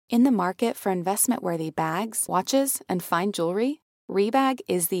In the market for investment-worthy bags, watches, and fine jewelry, Rebag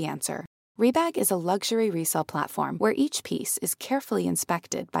is the answer. Rebag is a luxury resale platform where each piece is carefully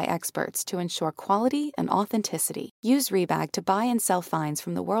inspected by experts to ensure quality and authenticity. Use Rebag to buy and sell finds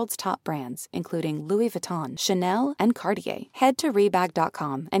from the world's top brands, including Louis Vuitton, Chanel, and Cartier. Head to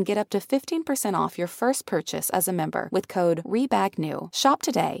Rebag.com and get up to 15% off your first purchase as a member with code REBAGNEW. Shop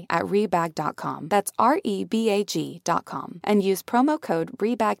today at Rebag.com. That's REBAG.com. And use promo code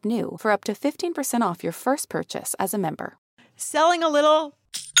REBAGNEW for up to 15% off your first purchase as a member. Selling a little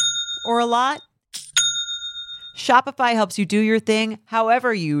or a lot? Shopify helps you do your thing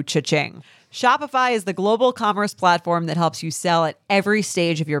however you cha-ching. Shopify is the global commerce platform that helps you sell at every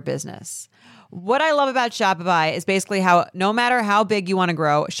stage of your business. What I love about Shopify is basically how no matter how big you want to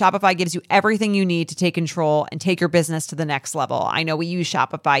grow, Shopify gives you everything you need to take control and take your business to the next level. I know we use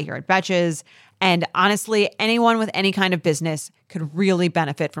Shopify here at Betches, and honestly, anyone with any kind of business could really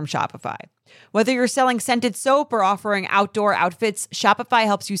benefit from Shopify. Whether you're selling scented soap or offering outdoor outfits, Shopify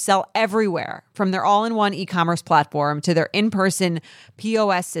helps you sell everywhere, from their all-in-one e-commerce platform to their in-person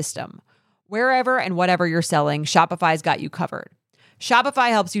POS system. Wherever and whatever you're selling, Shopify's got you covered. Shopify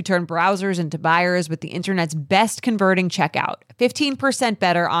helps you turn browsers into buyers with the internet's best converting checkout, 15%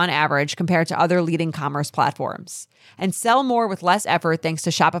 better on average compared to other leading commerce platforms. And sell more with less effort thanks to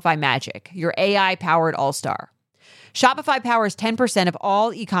Shopify Magic, your AI-powered all-star. Shopify powers 10% of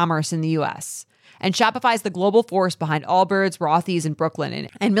all e-commerce in the U.S., and Shopify is the global force behind Allbirds, Rothy's, and Brooklyn,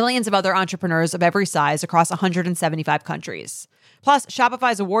 and millions of other entrepreneurs of every size across 175 countries. Plus,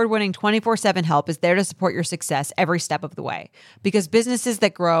 Shopify's award-winning 24/7 help is there to support your success every step of the way, because businesses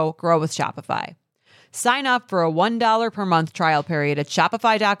that grow, grow with Shopify. Sign up for a $1 per month trial period at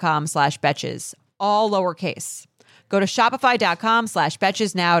shopify.com/betches, all lowercase. Go to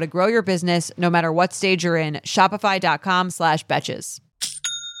shopify.com/betches now to grow your business no matter what stage you're in. Shopify.com/betches.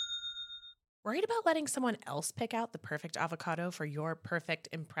 Worried about letting someone else pick out the perfect avocado for your perfect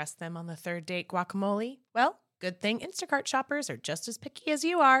impress them on the third date guacamole? Well, good thing Instacart shoppers are just as picky as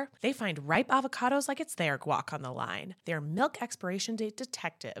you are. They find ripe avocados like it's their guac on the line. They're milk expiration date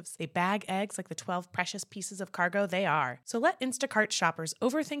detectives. They bag eggs like the 12 precious pieces of cargo they are. So let Instacart shoppers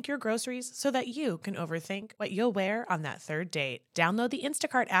overthink your groceries so that you can overthink what you'll wear on that third date. Download the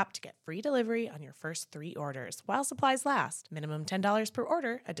Instacart app to get free delivery on your first 3 orders while supplies last. Minimum $10 per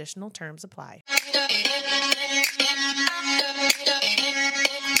order. Additional terms apply.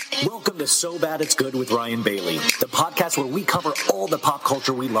 Welcome to So Bad It's Good with Ryan Bailey, the podcast where we cover all the pop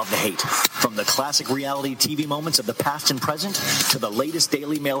culture we love to hate, from the classic reality TV moments of the past and present to the latest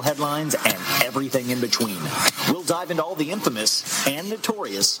Daily Mail headlines and everything in between. We'll dive into all the infamous and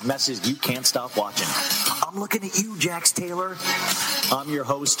notorious messes you can't stop watching. I'm looking at you, Jax Taylor. I'm your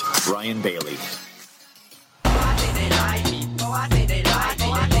host, Ryan Bailey.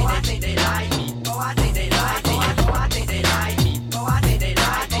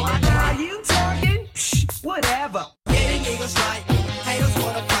 Whatever. Yeah, these niggas like me. Haters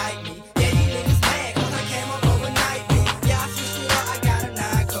wanna fight me. Yeah, these niggas mad cause I came up overnight. Yeah, I see sure I got a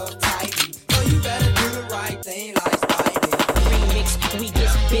 9-cup tighty. So you better do the right thing like Spidey. Remix, we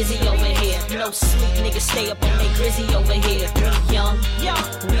get busy over here. No sleep, niggas stay up on they grizzy over here. We young,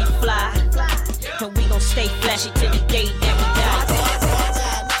 we fly. And we gon' stay flashy till the day that we die.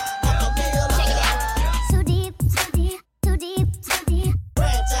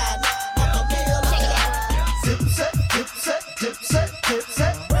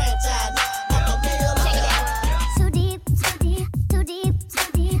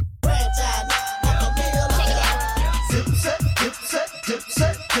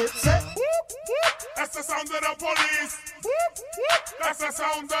 That's the sound of the police. That's the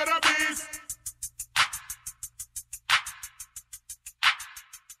sound of the beast.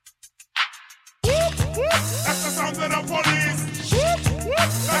 That's the sound of the police.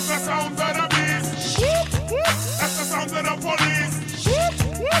 That's the sound of the beast. That's the sound of the police.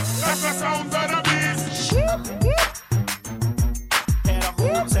 That's the sound of the beast. Had a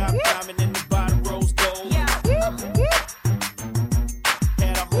whole top diamond in the bottom rose gold.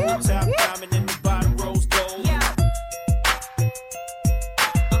 Had a whole top diamond in the bottom rose gold.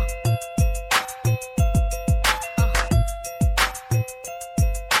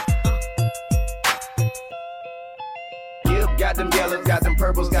 Got them yellows, got them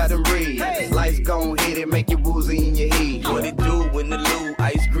purples, got them reds. Hey. Lights gon' hit it, make you woozy in your head. What it do when the Lou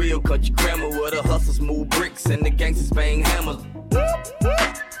ice grill cut your grandma where the hustlers move bricks and the gangsters bang hammers.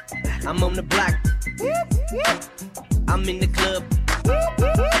 I'm on the block. I'm in the club.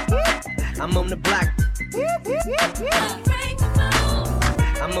 I'm on the block.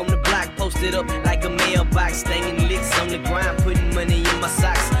 I'm on the block, posted up like a mailbox, staying licks on the grind, putting money in my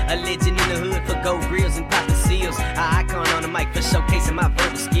socks. my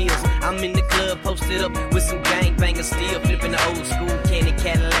verbal skills. I'm in the club, posted up with some gangbangers, still flipping the old school candy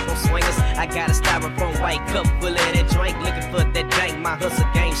Cadillac on swingers. I got a styrofoam white cup full of that drink, looking for that dank. My hustle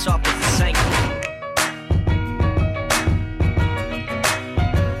game sharp as a shank.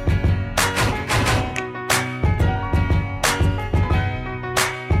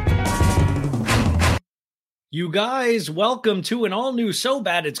 You guys, welcome to an all-new So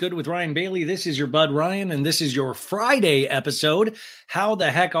Bad It's Good with Ryan Bailey. This is your bud Ryan, and this is your Friday episode. How the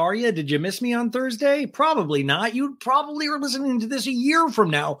heck are you? Did you miss me on Thursday? Probably not. You probably are listening to this a year from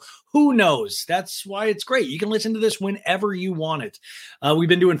now. Who knows? That's why it's great. You can listen to this whenever you want it. We've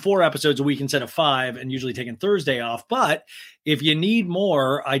been doing 4 episodes a week instead of 5, and usually taking Thursday off. But if you need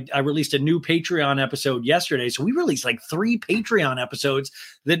more, I released a new Patreon episode yesterday. So we released like 3 Patreon episodes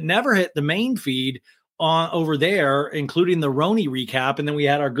that never hit the main feed over there, including the RHONY recap. And then we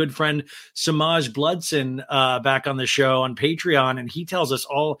had our good friend Samaj Bloodson back on the show on Patreon. And he tells us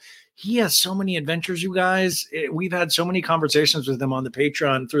all, he has so many adventures, you guys. We've had so many conversations with him on the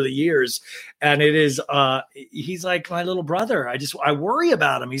Patreon through the years. And it is, he's like my little brother. I worry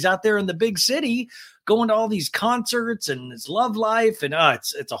about him. He's out there in the big city going to all these concerts and his love life. And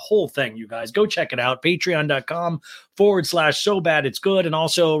it's a whole thing, you guys. Go check it out. Patreon.com/so bad it's good. And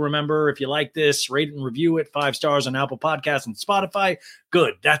also remember, if you like this, rate and review it 5 stars on Apple Podcasts and Spotify.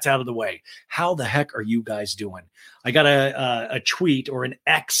 Good. That's out of the way. How the heck are you guys doing? I got a tweet or an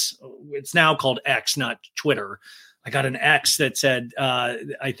X. It's now called X, not Twitter. I got an X that said,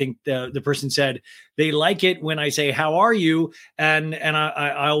 I think the person said, they like it when I say, how are you? And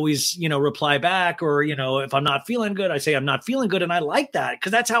I always, reply back, or, if I'm not feeling good, I say, I'm not feeling good. And I like that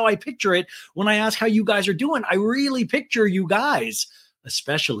because that's how I picture it. When I ask how you guys are doing, I really picture you guys,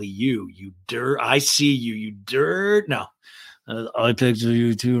 especially you dirt. I see you dirt. No. I picture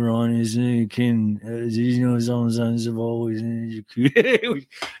you too, Ron. Sometimes I've always did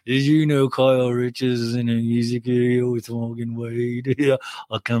you know Kyle Richards is in a music video with Morgan Wade? Yeah,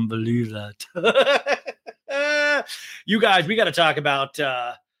 I can't believe that. You guys, we got to talk about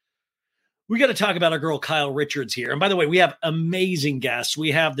our girl Kyle Richards here. And by the way, we have amazing guests.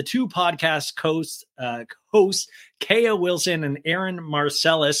 We have the 2 podcast hosts, Kaya Wilson and Aaron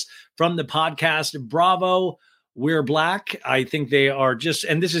Marcellus from the podcast Bravo, We're Black. I think they are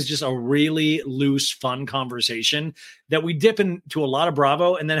and this is just a really loose, fun conversation that we dip into a lot of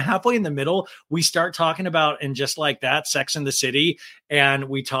Bravo. And then halfway in the middle, we start talking about, and just like that, Sex and the City. And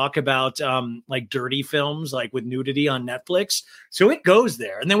we talk about like dirty films, like with nudity on Netflix. So it goes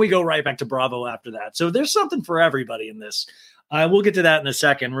there. And then we go right back to Bravo after that. So there's something for everybody in this. We'll get to that in a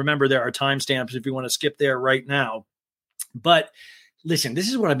second. Remember, there are timestamps if you want to skip there right now. But listen, this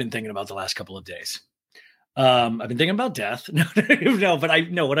is what I've been thinking about the last couple of days. I've been thinking about death. No, but I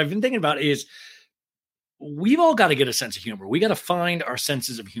know what I've been thinking about is we've all got to get a sense of humor. We got to find our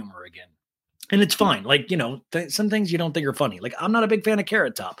senses of humor again. And it's fine. Like, some things you don't think are funny. Like, I'm not a big fan of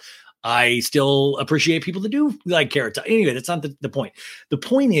Carrot Top. I still appreciate people that do like Carrot Top. Anyway, that's not the point. The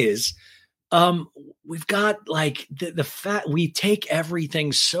point is, we've got like the fact we take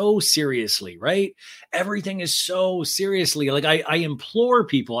everything so seriously, right? Everything is so seriously. Like I implore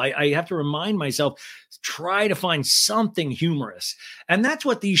people, I have to remind myself, try to find something humorous. And that's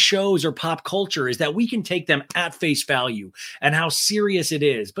what these shows or pop culture is, that we can take them at face value and how serious it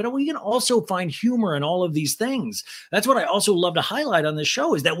is. But we can also find humor in all of these things. That's what I also love to highlight on this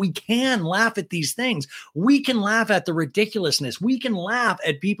show, is that we can laugh at these things. We can laugh at the ridiculousness. We can laugh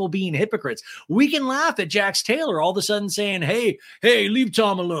at people being hypocrites. We can laugh at Jax Taylor all of a sudden saying, hey, leave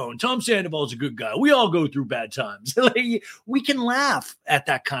Tom alone. Tom Sandoval's a good guy. We all go through bad times. Like, we can laugh at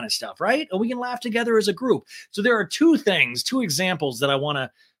that kind of stuff, right? And we can laugh together as a group. So there are 2 examples that I want to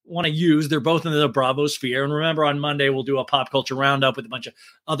use. They're both in the Bravo sphere. And remember, on Monday, we'll do a pop culture roundup with a bunch of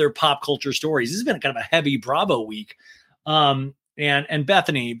other pop culture stories. This has been kind of a heavy Bravo week. And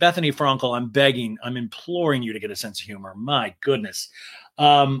Bethany Frankel, I'm imploring you to get a sense of humor. My goodness.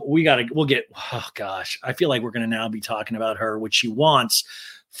 I feel like we're going to now be talking about her, which she wants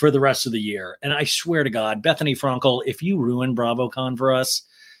for the rest of the year. And I swear to God, Bethany Frankel, if you ruin BravoCon for us,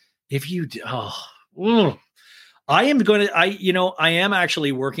 I am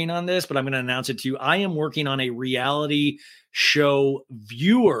actually working on this, but I'm going to announce it to you. I am working on a reality show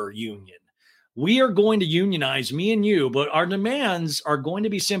viewer union. We are going to unionize, me and you, but our demands are going to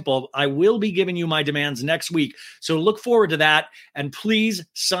be simple. I will be giving you my demands next week. So look forward to that. And please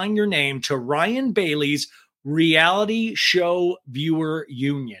sign your name to Ryan Bailey's reality show viewer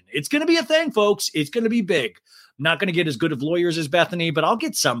union. It's going to be a thing, folks. It's going to be big. I'm not going to get as good of lawyers as Bethany, but I'll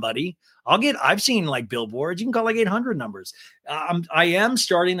get somebody. I've seen like billboards. You can call like 800 numbers. I am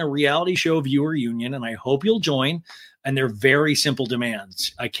starting a reality show viewer union, and I hope you'll join. And they're very simple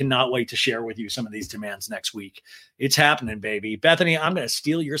demands. I cannot wait to share with you some of these demands next week. It's happening, baby. Bethany, I'm going to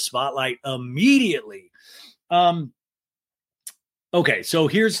steal your spotlight immediately. Okay, so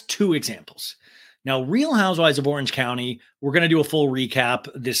here's 2 examples. Now, Real Housewives of Orange County, we're going to do a full recap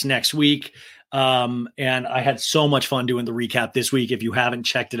this next week. And I had so much fun doing the recap this week. If you haven't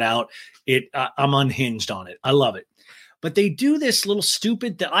checked it out, I'm unhinged on it. I love it. But they do this little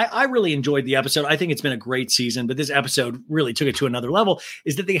stupid that I really enjoyed the episode. I think it's been a great season, but this episode really took it to another level,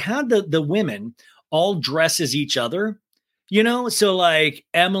 is that they had the women all dress as each other, you know? So like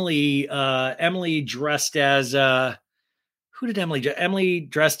Emily dressed as, who did Emily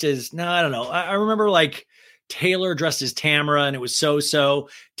dressed as? No, I don't know. I remember like Taylor dressed as Tamara, and it was so.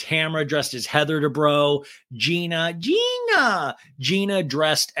 Tamara dressed as Heather Dubrow. Gina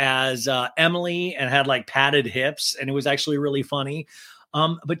dressed as Emily and had like padded hips, and it was actually really funny.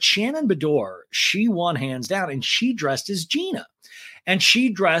 But Shannon Bedore, she won hands down, and she dressed as Gina. And she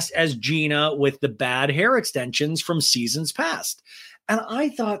dressed as Gina with the bad hair extensions from seasons past. And I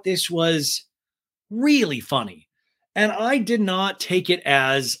thought this was really funny. And I did not take it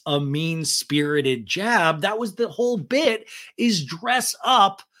as a mean-spirited jab. That was the whole bit, is dress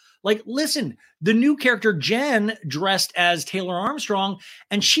up. Like, listen, the new character Jen dressed as Taylor Armstrong,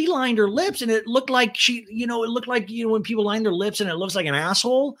 and she lined her lips, and it looked like when people line their lips and it looks like an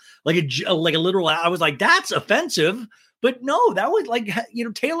asshole, like a literal. I was like, that's offensive. But no, that was like,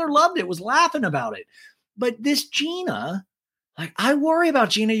 Taylor loved it, was laughing about it. But this Gina, like, I worry about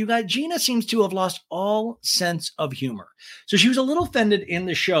Gina. You guys, Gina seems to have lost all sense of humor. So she was a little offended in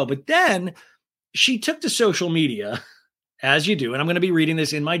the show, but then she took to social media, as you do. And I'm going to be reading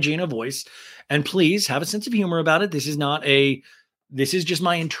this in my Gina voice. And please have a sense of humor about it. This is just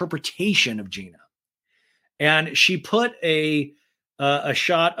my interpretation of Gina. And she put a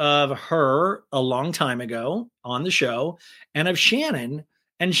shot of her a long time ago on the show and of Shannon.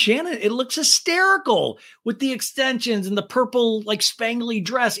 And Shannon, it looks hysterical with the extensions and the purple, like, spangly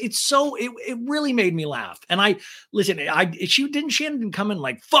dress. It really made me laugh. And Shannon didn't come in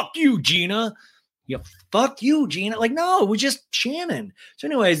like, fuck you, Gina. Yeah, fuck you, Gina. Like, no, it was just Shannon. So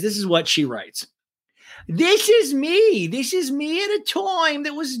anyways, this is what she writes. This is me. This is me at a time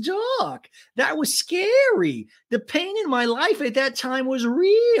that was dark. That was scary. The pain in my life at that time was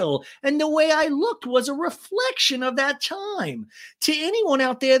real. And the way I looked was a reflection of that time. To anyone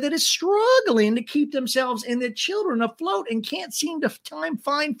out there that is struggling to keep themselves and their children afloat and can't seem to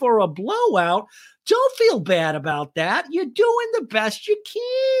find for a blowout, don't feel bad about that. You're doing the best you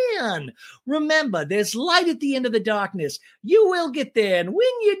can. Remember, there's light at the end of the darkness. You will get there. And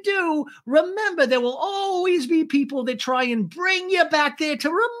when you do, remember there will always be people that try and bring you back there to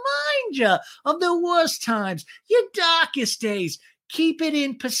remind you of the worst times, your darkest days. Keep it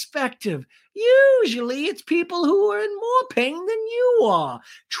in perspective. Usually it's people who are in more pain than you are.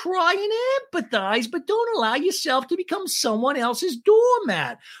 Try and empathize, but don't allow yourself to become someone else's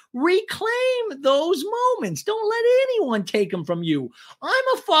doormat. Reclaim those moments. Don't let anyone take them from you. I'm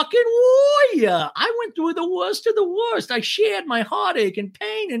a fucking warrior. I went through the worst of the worst. I shared my heartache and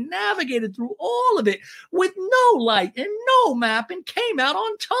pain and navigated through all of it with no light and no map and came out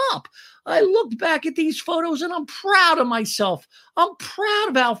on top. I looked back at these photos and I'm proud of myself. I'm proud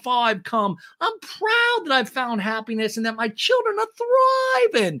of how far I've come. I'm proud that I've found happiness and that my children are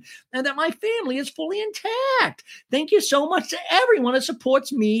thriving and that my family is fully intact. Thank you so much to everyone that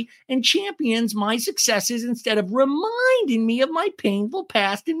supports me and champions my successes instead of reminding me of my painful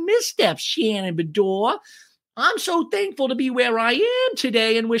past and missteps, Shannon Bedore. I'm so thankful to be where I am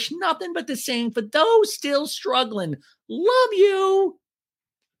today and wish nothing but the same for those still struggling. Love you.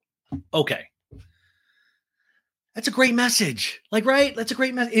 Okay. That's a great message. Like, right? That's a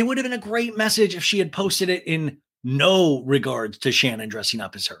great message. It would have been a great message if she had posted it in no regards to Shannon dressing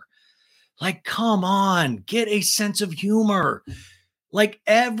up as her. Like, come on, get a sense of humor. Like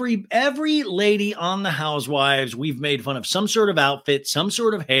every lady on the Housewives, we've made fun of some sort of outfit, some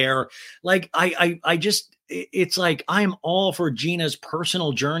sort of hair. Like it's like I'm all for Gina's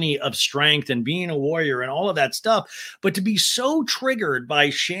personal journey of strength and being a warrior and all of that stuff. But to be so triggered by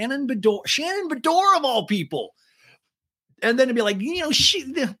Shannon Bedore of all people, and then to be like, people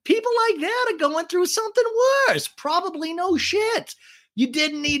like that are going through something worse. Probably no shit. You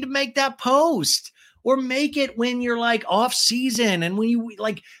didn't need to make that post. or make it when you're like off season. And when you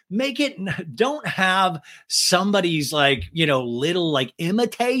like make it, don't have somebody's like, little like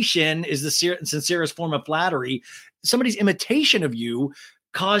imitation is the sincerest form of flattery. Somebody's imitation of you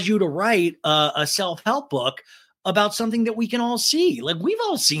cause you to write a self-help book about something that we can all see. Like, we've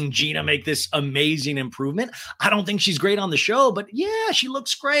all seen Gina make this amazing improvement. I don't think she's great on the show, but yeah, she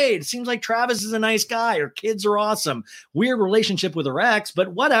looks great. It seems like Travis is a nice guy. Her kids are awesome. Weird relationship with her ex,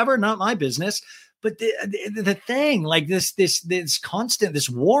 but whatever, not my business. But the thing, like this constant, this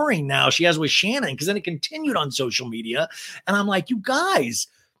warring now she has with Shannon, because then it continued on social media. And I'm like, you guys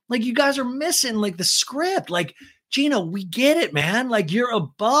are missing like the script. Like, Gina, we get it, man. Like, you're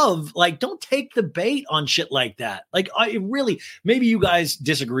above, like, don't take the bait on shit like that. Like, I really, maybe you guys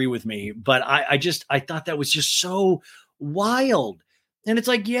disagree with me, but I thought that was just so wild. And it's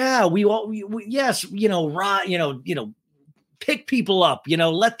like, yeah, yes, pick people up,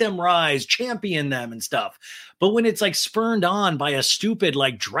 let them rise, champion them and stuff. But when it's like spurned on by a stupid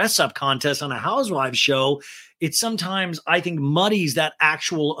like dress up contest on a Housewives show, it sometimes, I think, muddies that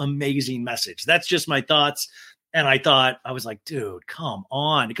actual amazing message. That's just my thoughts. And I was like, dude, come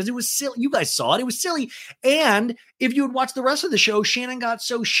on. Because it was silly. You guys saw it. It was silly. And if you had watched the rest of the show, Shannon got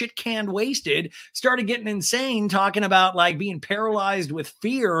so shit canned wasted, started getting insane, talking about like being paralyzed with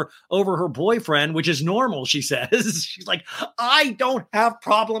fear over her boyfriend, which is normal, she says. She's like, I don't have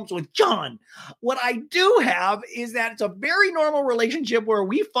problems with John. What I do have is that it's a very normal relationship where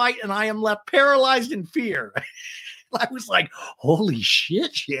we fight and I am left paralyzed in fear. I was like, holy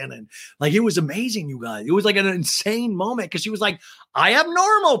shit, Shannon. Like, it was amazing, you guys. It was like an insane moment because she was like, I have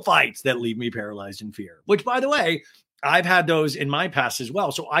normal fights that leave me paralyzed in fear, which, by the way, I've had those in my past as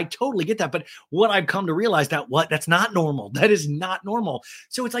well. So I totally get that. But what I've come to realize that's not normal. That is not normal.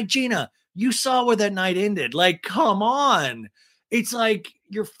 So it's like, Gina, you saw where that night ended. Like, come on. It's like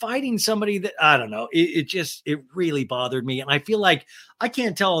you're fighting somebody that, I don't know. It really bothered me. And I feel like I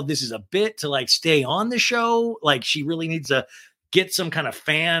can't tell if this is a bit to like stay on the show. Like, she really needs to get some kind of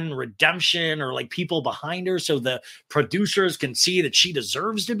fan redemption or like people behind her so the producers can see that she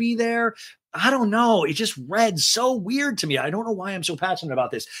deserves to be there. I don't know. It just read so weird to me. I don't know why I'm so passionate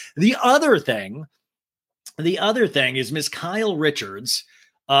about this. The other thing is Miss Kyle Richards,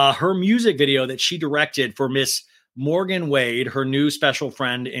 her music video that she directed for Miss Morgan Wade, her new special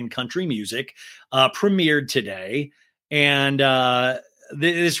friend in country music, premiered today. And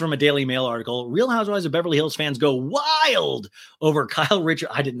this is from a Daily Mail article. Real Housewives of Beverly Hills fans go wild over Kyle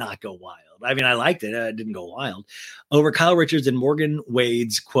Richards. I did not go wild. I mean, I liked it. I didn't go wild over Kyle Richards and Morgan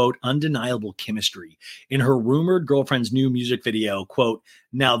Wade's, quote, undeniable chemistry in her rumored girlfriend's new music video, quote,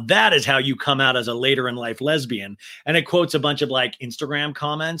 now that is how you come out as a later in life lesbian. And it quotes a bunch of like Instagram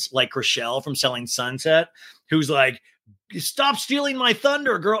comments, like Rochelle from Selling Sunset, who's like, stop stealing my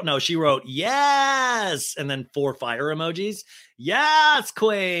thunder, girl. No, she wrote, yes. And then 4 fire emojis. Yes,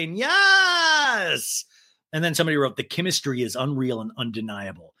 queen. Yes. And then somebody wrote, the chemistry is unreal and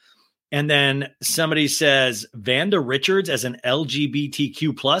undeniable. And then somebody says, Vanda Richards as an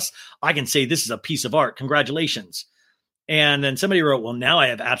LGBTQ plus, I can say this is a piece of art. Congratulations. And then somebody wrote, well, now I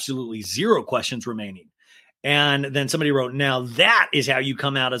have absolutely 0 questions remaining. And then somebody wrote, now that is how you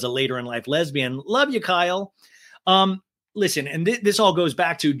come out as a later in life lesbian. Love you, Kyle. Listen, and this all goes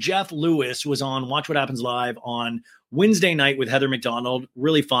back to Jeff Lewis was on Watch What Happens Live on Wednesday night with Heather McDonald.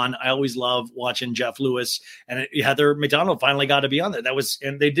 Really fun. I always love watching Jeff Lewis, and Heather McDonald finally got to be on there.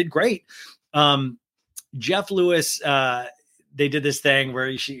 And they did great. Jeff Lewis, they did this thing where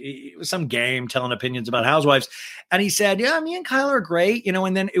it was some game telling opinions about housewives. And he said, yeah, me and Kyle are great.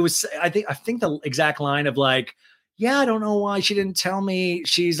 And then it was, I think the exact line of like, yeah, I don't know why she didn't tell me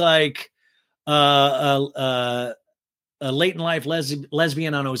she's like, a late in life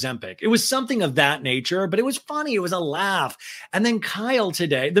lesbian on Ozempic. It was something of that nature, but it was funny. It was a laugh. And then Kyle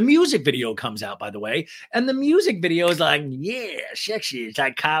today, the music video comes out, by the way. And the music video is like, yeah, sexy. It's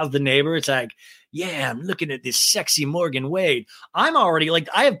like Kyle's the neighbor. It's like, yeah, I'm looking at this sexy Morgan Wade. I'm already like,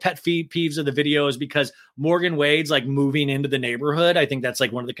 I have pet peeves of the videos because Morgan Wade's like moving into the neighborhood. I think that's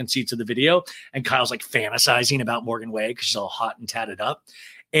like one of the conceits of the video. And Kyle's like fantasizing about Morgan Wade because she's all hot and tatted up.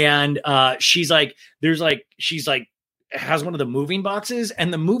 And she's like, has one of the moving boxes,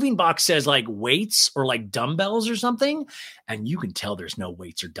 and the moving box says like weights or like dumbbells or something. And you can tell there's no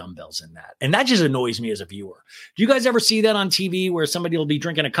weights or dumbbells in that. And that just annoys me as a viewer. Do you guys ever see that on TV where somebody will be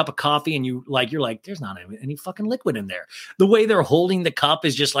drinking a cup of coffee and you're like, there's not any fucking liquid in there. The way they're holding the cup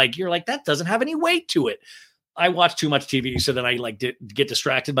is just like, you're like, that doesn't have any weight to it. I watch too much TV, so then I like get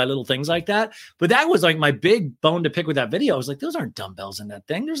distracted by little things like that. But that was like my big bone to pick with that video. I was like, those aren't dumbbells in that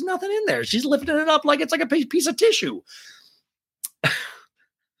thing. There's nothing in there. She's lifting it up like it's like a piece of tissue.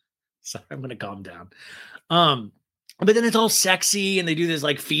 Sorry, I'm gonna calm down. But then it's all sexy and they do this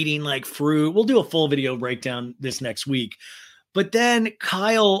like feeding like fruit. We'll do a full video breakdown this next week. But then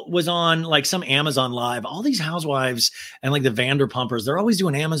Kyle was on like some Amazon live. All these housewives and like the Vanderpumpers, they're always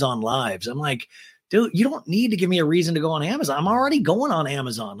doing Amazon lives. I'm like, dude, you don't need to give me a reason to go on Amazon. I'm already going on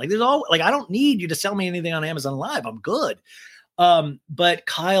Amazon. Like I don't need you to sell me anything on Amazon live. I'm good. But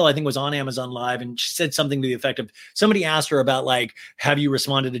Kyle, I think, was on Amazon Live and she said something to the effect of somebody asked her about like, have you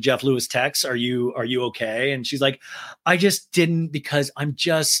responded to Jeff Lewis texts? Are you okay? And she's like, I just didn't because I'm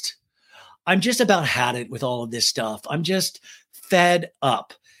just about had it with all of this stuff. I'm just fed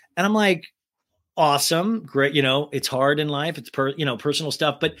up. And I'm like, awesome. Great. It's hard in life. It's personal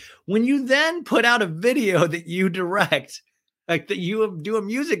stuff. But when you then put out a video that you direct, like that you do a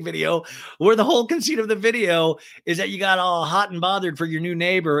music video where the whole conceit of the video is that you got all hot and bothered for your new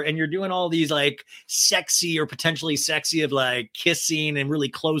neighbor and you're doing all these like sexy or potentially sexy of like kissing and really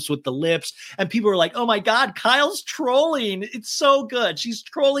close with the lips. And people are like, oh my God, Kyle's trolling. It's so good. She's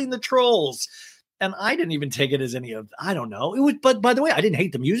trolling the trolls. And I didn't even take it as any of, I don't know. It was, but by the way, I didn't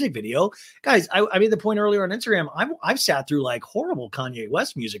hate the music video. Guys, I made the point earlier on Instagram. I've sat through like horrible Kanye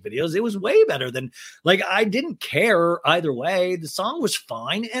West music videos. It was way better than like, I didn't care either way. The song was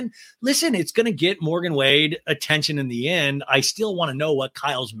fine. And listen, it's going to get Morgan Wade attention in the end. I still want to know what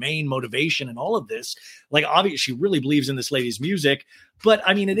Kyle's main motivation in all of this. Like, obviously, she really believes in this lady's music. But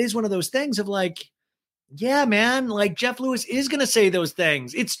I mean, it is one of those things of like, yeah, man, like Jeff Lewis is going to say those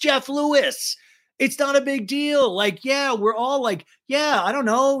things. It's Jeff Lewis. It's not a big deal. Like, yeah, we're all like, yeah, I don't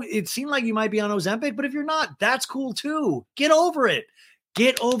know. It seemed like you might be on Ozempic, but if you're not, that's cool too. Get over it.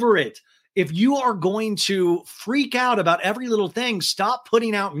 Get over it. If you are going to freak out about every little thing, stop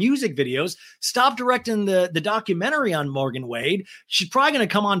putting out music videos. Stop directing the documentary on Morgan Wade. She's probably going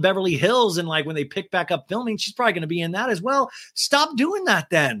to come on Beverly Hills. And like when they pick back up filming, she's probably going to be in that as well. Stop doing that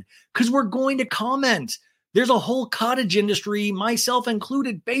then, because we're going to comment. There's a whole cottage industry, myself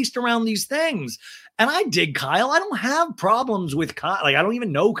included, based around these things. And I dig Kyle. I don't have problems with Kyle. Like, I don't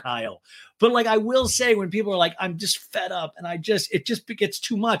even know Kyle. But like, I will say when people are like, I'm just fed up and it just gets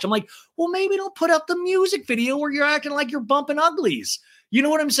too much. I'm like, well, maybe don't put up the music video where you're acting like you're bumping uglies. You know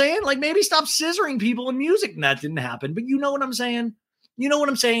what I'm saying? Like, maybe stop scissoring people in music. And that didn't happen. But you know what I'm saying? You know what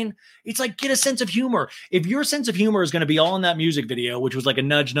I'm saying? It's like, get a sense of humor. If your sense of humor is going to be all in that music video, which was like a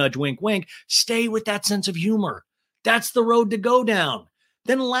nudge, nudge, wink, wink, stay with that sense of humor. That's the road to go down.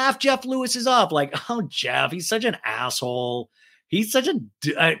 Then laugh Jeff Lewis's up. Like, oh, Jeff, he's such an asshole. He's such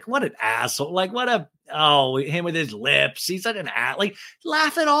what an asshole. Like, him with his lips. He's such an ass. Like,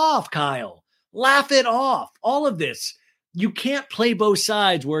 laugh it off, Kyle. Laugh it off. All of this. You can't play both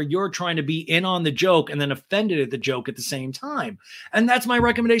sides where you're trying to be in on the joke and then offended at the joke at the same time. And that's my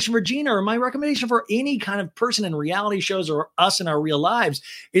recommendation for Gina, or my recommendation for any kind of person in reality shows or us in our real lives,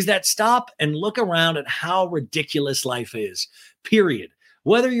 is that stop and look around at how ridiculous life is, period.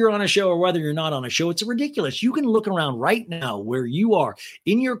 Whether you're on a show or whether you're not on a show, it's ridiculous. You can look around right now where you are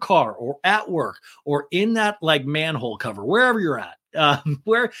in your car or at work or in that like manhole cover, wherever you're at,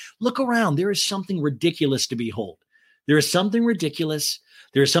 look around. There is something ridiculous to behold. There is something ridiculous.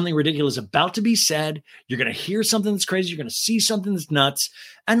 There is something ridiculous about to be said. You're going to hear something that's crazy. You're going to see something that's nuts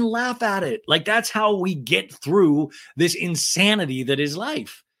and laugh at it. Like, that's how we get through this insanity that is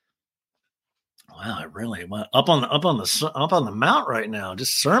life. Wow, I really went up on the mount right now,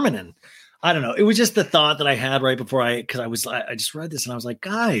 just sermoning. I don't know. It was just the thought that I had right before I just read this and I was like,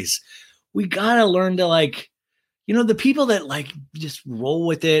 guys, we got to learn to like, the people that like just roll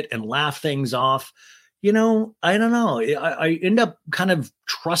with it and laugh things off. I don't know. I end up kind of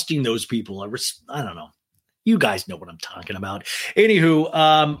trusting those people. I don't know. You guys know what I'm talking about.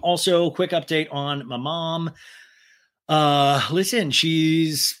 Anywho, also quick update on my mom. Listen,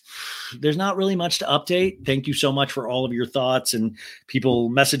 there's not really much to update. Thank you so much for all of your thoughts and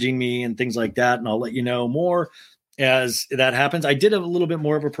people messaging me and things like that. And I'll let you know more as that happens. I did a little bit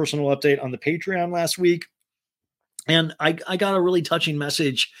more of a personal update on the Patreon last week. And I got a really touching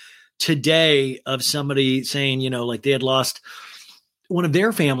message today of somebody saying, like they had lost one of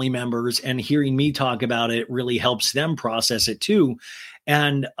their family members, and hearing me talk about it really helps them process it too.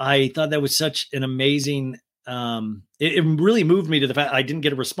 And I thought that was such an amazing, it really moved me to the fact I didn't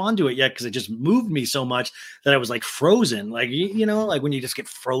get to respond to it yet, because it just moved me so much that I was like frozen. Like, like when you just get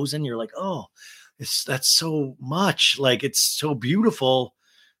frozen, you're like, oh, that's so much. Like, it's so beautiful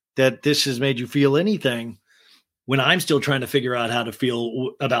that this has made you feel anything, when I'm still trying to figure out how to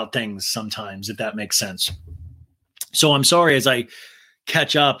feel about things sometimes, if that makes sense. So I'm sorry as I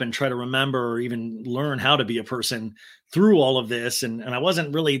catch up and try to remember or even learn how to be a person through all of this. And I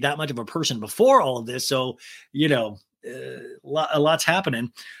wasn't really that much of a person before all of this. So, a lot's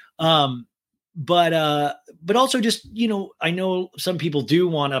happening. But also just, I know some people do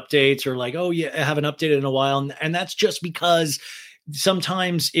want updates or like, oh yeah, I haven't updated in a while. And that's just because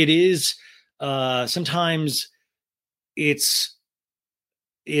sometimes it is, sometimes it's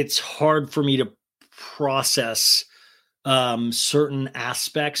hard for me to process, certain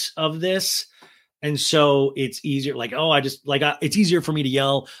aspects of this. And so it's easier, like, oh, it's easier for me to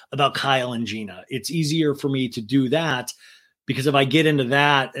yell about Kyle and Gina. It's easier for me to do that because if I get into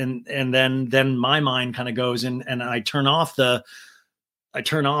that and then my mind kind of goes in and I turn off the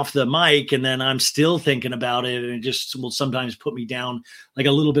mic and then I'm still thinking about it. And it just will sometimes put me down like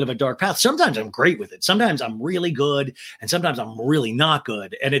a little bit of a dark path. Sometimes I'm great with it. Sometimes I'm really good. And sometimes I'm really not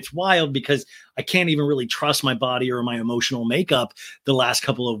good. And it's wild because I can't even really trust my body or my emotional makeup the last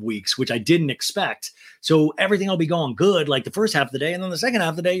couple of weeks, which I didn't expect. So everything will be going good like the first half of the day. And then the second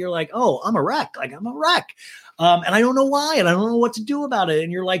half of the day, you're like, oh, I'm a wreck. Like I'm a wreck. And I don't know why. And I don't know what to do about it.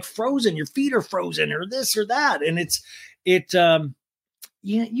 And you're like frozen. Your feet are frozen or this or that. And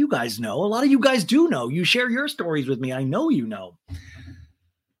yeah, you guys know. A lot of you guys do know. You share your stories with me. I know you know.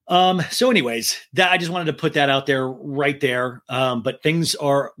 So anyways, that I just wanted to put that out there right there. But things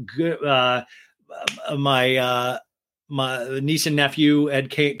are good. My niece and nephew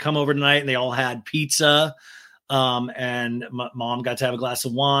had come over tonight and they all had pizza. And my mom got to have a glass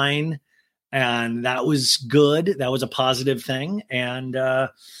of wine and that was good. That was a positive thing. And,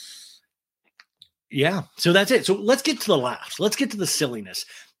 yeah, so that's it. So let's get to the laughs. Let's get to the silliness.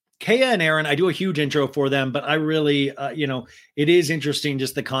 Kaya and Aaron, I do a huge intro for them, but I really, it is interesting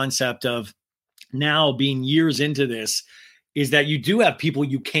just the concept of now being years into this is that you do have people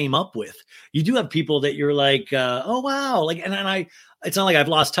you came up with. You do have people that you're like, oh, wow. Like, and I, it's not like I've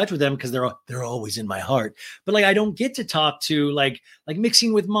lost touch with them because they're always in my heart. But like I don't get to talk to like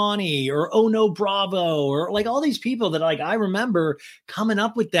Mixing with Monty or Oh No Bravo or like all these people that like I remember coming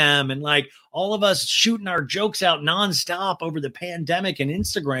up with them and like all of us shooting our jokes out nonstop over the pandemic and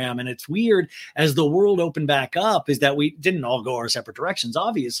Instagram. And it's weird as the world opened back up is that we didn't all go our separate directions,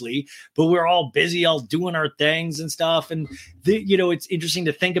 obviously, but we're all busy, all doing our things and stuff. And it's interesting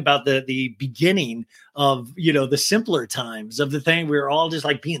to think about the beginning of, the simpler times of the thing. We were all just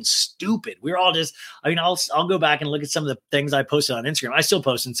like being stupid. We were all just, I'll go back and look at some of the things I posted on Instagram. I still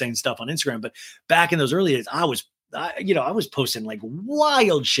post insane stuff on Instagram, but back in those early days, I was posting like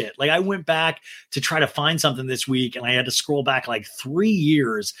wild shit. Like I went back to try to find something this week and I had to scroll back like 3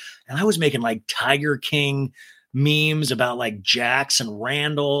 years and I was making like Tiger King memes about like Jax and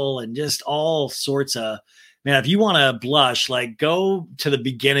Randall and just all sorts of, man, if you want to blush, like go to the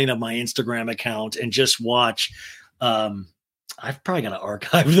beginning of my Instagram account and just watch. I've probably got to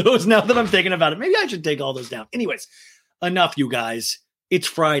archive those now that I'm thinking about it. Maybe I should take all those down. Anyways, enough, you guys. It's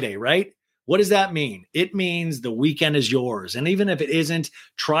Friday, right? What does that mean? It means the weekend is yours. And even if it isn't,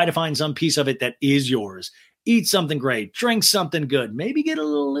 try to find some piece of it that is yours. Eat something great, drink something good, maybe get a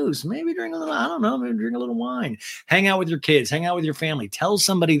little loose, maybe drink a little, I don't know, maybe drink a little wine, hang out with your kids, hang out with your family, tell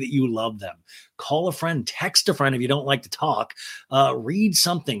somebody that you love them, call a friend, text a friend if you don't like to talk, read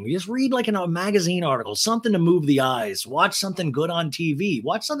something, just read like a magazine article, something to move the eyes, watch something good on TV,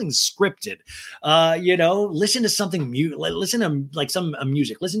 watch something scripted, listen to something, listen to like some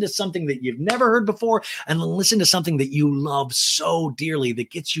music, listen to something that you've never heard before, and listen to something that you love so dearly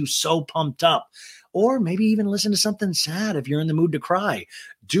that gets you so pumped up. Or maybe even listen to something sad if you're in the mood to cry.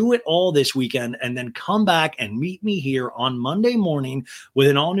 Do it all this weekend and then come back and meet me here on Monday morning with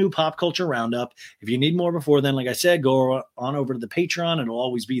an all new pop culture roundup. If you need more before then, like I said, go on over to the Patreon. It'll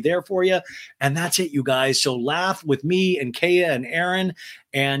always be there for you. And that's it, you guys. So laugh with me and Kaya and Aaron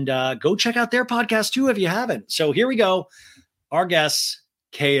and go check out their podcast too if you haven't. So here we go. Our guests,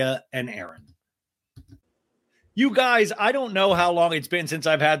 Kaya and Aaron. You guys, I don't know how long it's been since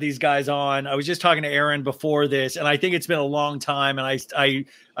I've had these guys on. I was just talking to Aaron before this, and I think it's been a long time. And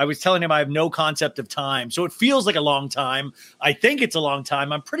I was telling him I have no concept of time. So it feels like a long time. I think it's a long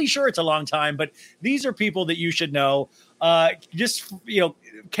time. I'm pretty sure it's a long time, but these are people that you should know.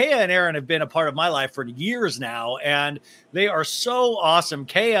 Kaya and Aaron have been a part of my life for years now, and they are so awesome.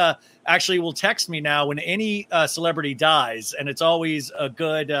 Kaya actually will text me now when any celebrity dies, and it's always a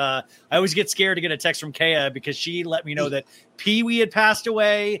good I always get scared to get a text from Kaya because she let me know that Pee-wee had passed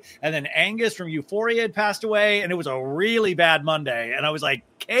away, and then Angus from Euphoria had passed away, and it was a really bad Monday. And I was like,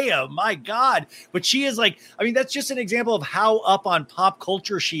 Kaya, my God. But she is like, that's just an example of how up on pop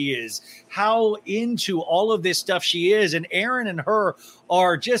culture she is, how into all of this stuff she is. And Aaron and her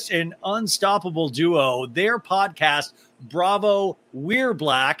are just an unstoppable duo. Their podcast, Bravo We're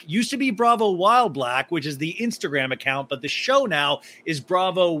Black. Used to be Bravo While Black, which is the Instagram account, but the show now is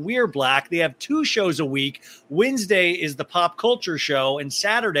Bravo We're Black. They have 2 shows a week. Wednesday is the Pop Culture Show, and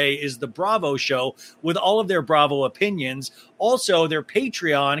Saturday is the Bravo Show with all of their Bravo opinions. Also, their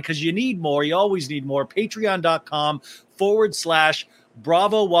Patreon, because you need more. You always need more.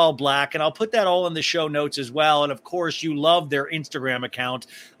 Patreon.com/Bravo While Black. And I'll put that all in the show notes as well. And of course, you love their Instagram account.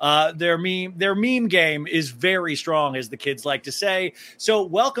 Their meme game is very strong, as the kids like to say. So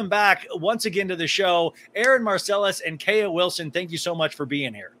welcome back once again to the show. Aaron Marcellus and Kaya Wilson, thank you so much for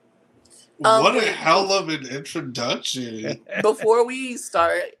being here. What a hell of an introduction. Before we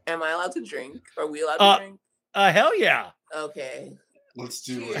start, am I allowed to drink? Are we allowed to drink? Hell yeah. Okay. Let's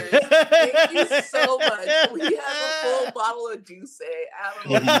do it. Thank you so much. We have a full bottle of Douce.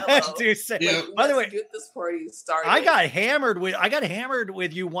 By the way, get this party started. I got hammered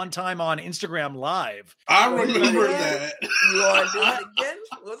with you one time on Instagram Live. I remember that. You want to do it again?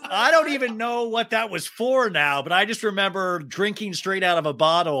 I don't even know what that was for now, but I just remember drinking straight out of a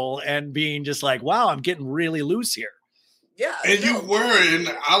bottle and being just like, wow, I'm getting really loose here. Yeah. And you were, and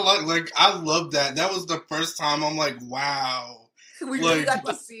I love that. That was the first time I'm like, wow. We really got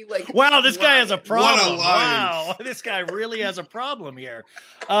to see, wow, this guy has a problem. What a life. Wow, this guy really has a problem here.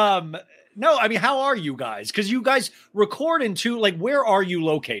 No, I mean, how are you guys? Because you guys record in 2, where are you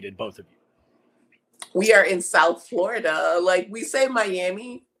located, both of you? We are in South Florida. We say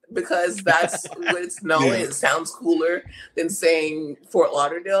Miami because that's what it's known. Yeah. It sounds cooler than saying Fort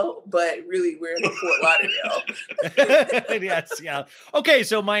Lauderdale, but really we're in Fort Lauderdale. Yes, yeah. Okay,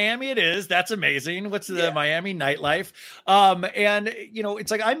 so Miami it is. That's amazing. What's the Miami nightlife? And it's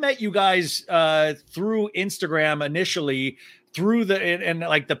like I met you guys through Instagram initially, through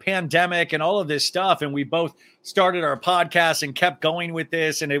the pandemic and all of this stuff, and we both started our podcast and kept going with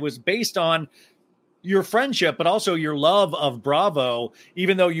this, and it was based on your friendship, but also your love of Bravo,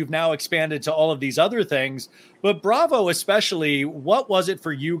 even though you've now expanded to all of these other things. But Bravo especially, what was it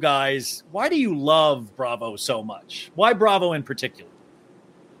for you guys? Why do you love Bravo so much? Why Bravo in particular?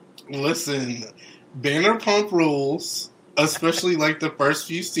 Listen, Vanderpump rules, especially the first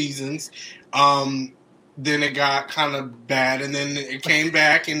few seasons. Then it got kind of bad, and then it came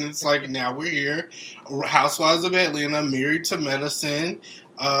back, and it's now we're here. Housewives of Atlanta, Married to Medicine,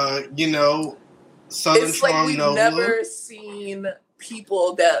 Southern it's Charm, we've Nola. never seen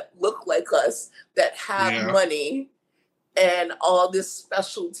people that look like us that have money and all this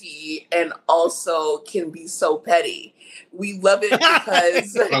specialty and also can be so petty. We love it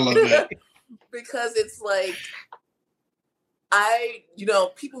because I love it. because it's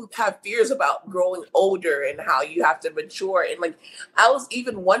people have fears about growing older and how you have to mature. And I was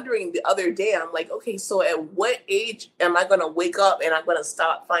even wondering the other day, I'm like, okay, so at what age am I going to wake up and I'm going to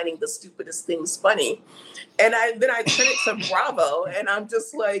stop finding the stupidest things funny? And then I turn it to Bravo and I'm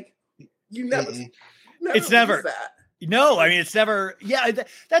just like, it's never that. No, I mean, it's never. Yeah,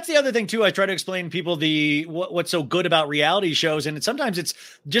 that's the other thing, too. I try to explain to people what's so good about reality shows. And sometimes it's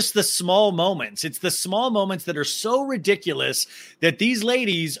just the small moments. It's the small moments that are so ridiculous that these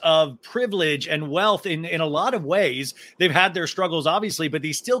ladies of privilege and wealth in a lot of ways, they've had their struggles, obviously, but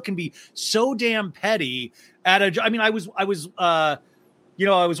they still can be so damn petty I was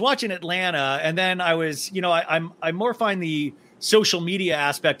watching Atlanta, and then I more find the social media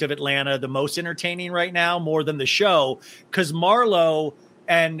aspect of Atlanta the most entertaining right now, more than the show, because Marlo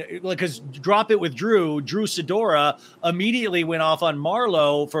because Drop It with Drew Sidora immediately went off on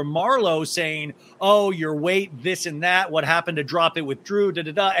Marlo for Marlo saying, oh, your weight, this and that, what happened to Drop It with Drew,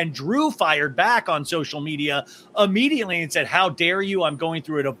 and Drew fired back on social media immediately and said, how dare you, I'm going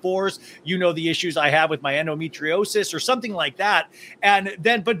through a divorce, you know the issues I have with my endometriosis or something like that.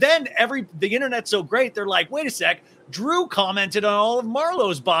 But then the internet's so great, they're like, wait a sec, Drew commented on all of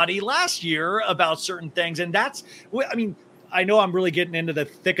Marlo's body last year about certain things. And I know I'm really getting into the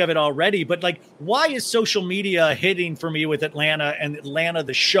thick of it already, but why is social media hitting for me with Atlanta, and Atlanta,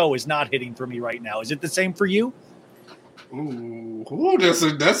 the show, is not hitting for me right now? Is it the same for you? Ooh, that's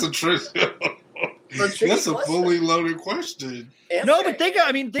a trick. That's a fully loaded question. No, but think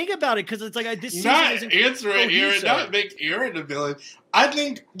about it, because it's this season not answer it, Aaron. Not make Aaron the villain. I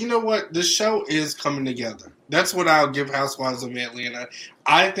think, you know what, the show is coming together. That's what I'll give Housewives of Atlanta.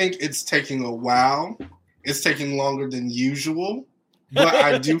 I think it's taking a while. It's taking longer than usual, but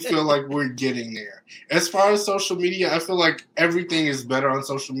I do feel like we're getting there. As far as social media, I feel like everything is better on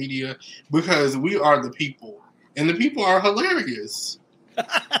social media because we are the people, and the people are hilarious.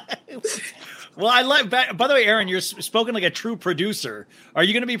 Well, by the way, Aaron, you're spoken like a true producer. Are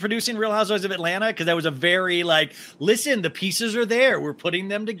you going to be producing Real Housewives of Atlanta? Because that was a very listen, the pieces are there. We're putting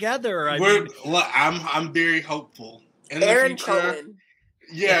them together. I'm very hopeful. in the Aaron future. Cohen.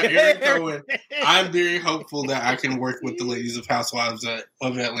 Yeah, Aaron Cohen. I'm very hopeful that I can work with the ladies of Housewives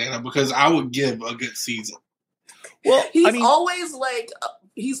of Atlanta because I would give a good season. Well,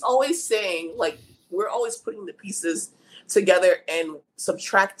 he's always saying, like, we're always putting the pieces together and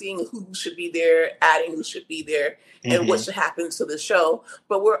subtracting who should be there, adding who should be there, and what should happen to the show.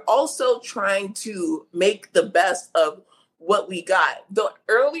 But we're also trying to make the best of what we got. The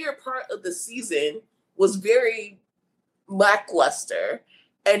earlier part of the season was very lackluster.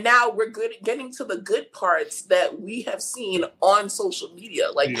 And now we're getting to the good parts that we have seen on social media.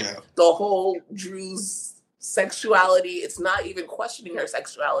 Like the whole Drew's sexuality. It's not even questioning her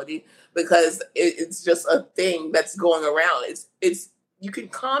sexuality because it's just a thing that's going around. It's you can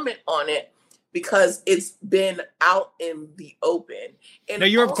comment on it because it's been out in the open. And now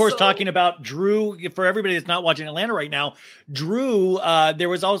you're of course talking about Drew. For everybody that's not watching Atlanta right now, Drew, there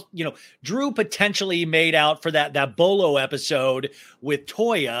was also, Drew potentially made out for that Bolo episode with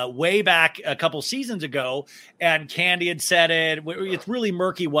Toya way back a couple seasons ago, and Candy had said it. It's really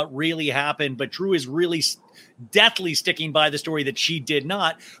murky what really happened, but Drew is really deathly sticking by the story that she did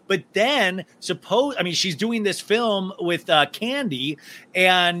not. But then she's doing this film with Candy,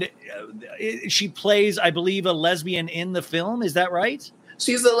 and she plays, I believe, a lesbian in the film. Is that right?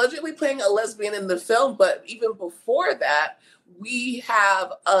 She's allegedly playing a lesbian in the film, but even before that, we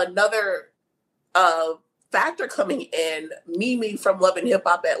have another factor coming in. Mimi from Love and Hip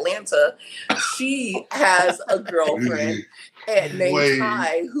Hop Atlanta, she has a girlfriend named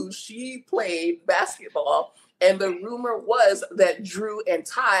Ty, who she played basketball. And the rumor was that Drew and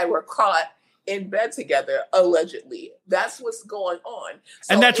Ty were caught in bed together, allegedly. That's what's going on.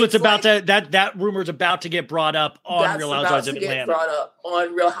 So and that's what's about that rumor's about to get brought up on Real Housewives of Atlanta. Brought up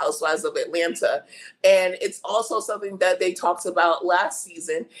on Real Housewives of Atlanta. And it's also something that they talked about last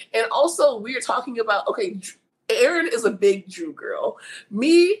season. And also we are talking about, Erin is a big Drew girl.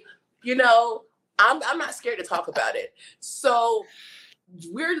 Me, I'm not scared to talk about it. So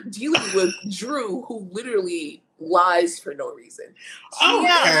we're dealing with Drew, who literally lies for no reason. No,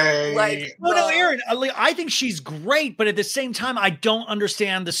 Erin, I think she's great, but at the same time, I don't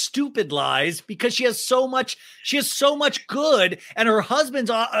understand the stupid lies because she has so much good, and her husband's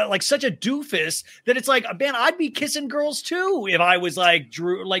like such a doofus that it's like, man, I'd be kissing girls too if I was like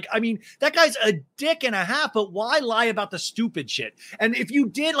Drew. Like, I mean, that guy's a dick and a half, but why lie about the stupid shit? And if you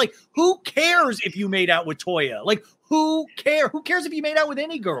did, like, who cares if you made out with Toya? Like, who cares? Who cares if you made out with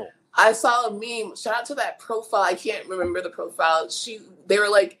any girl? I saw a meme. Shout out to that profile. I can't remember the profile. They were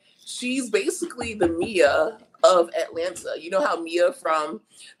like, she's basically the Mia of Atlanta. You know how Mia from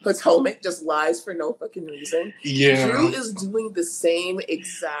Potomac just lies for no fucking reason? Yeah. Drew is doing the same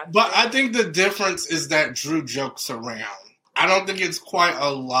exact But I think the difference is that Drew jokes around. I don't think it's quite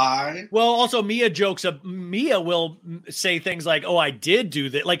a lie. Well, also Mia will say things like, "Oh, I did do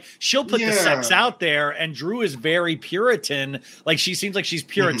that." Like she'll put the sex out there, and Drew is very Puritan. Like she seems like she's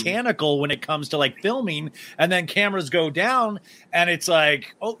puritanical when it comes to like filming, and then cameras go down, and it's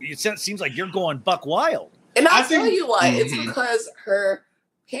like, "Oh, it seems like you're going buck wild." And I'll tell you why. It's because her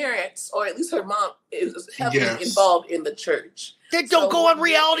parents, or at least her mom, is heavily involved in the church. Then don't go on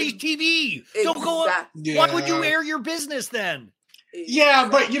reality TV. Don't go on. Why would you air your business then? Yeah,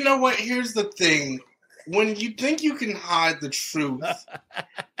 but you know what? Here's the thing. When you think you can hide the truth,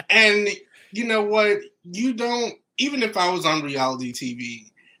 and you know what? You don't, even if I was on reality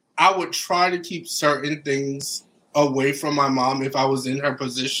TV, I would try to keep certain things away from my mom if I was in her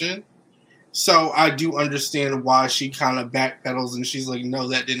position. So I do understand why she kind of backpedals and she's like, no,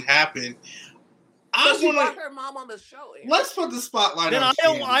 that didn't happen. She brought her mom on the show. Aaron. Let's put the spotlight then on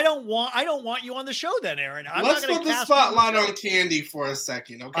Candy. I don't want you on the show then, Aaron. Let's put the spotlight on Candy for a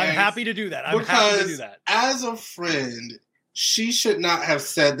second, okay? I'm happy to do that. As a friend, she should not have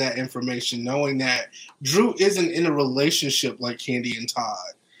said that information, knowing that Drew isn't in a relationship like Candy and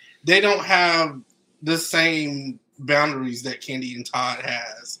Todd. They don't have the same boundaries that Candy and Todd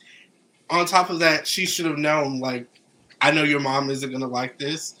has. On top of that, she should have known, like, I know your mom isn't going to like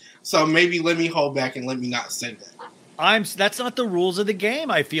this, so maybe let me hold back and let me not say that. That's not the rules of the game,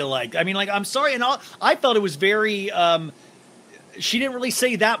 I feel like. I mean, like, I'm sorry, and I felt it was very, she didn't really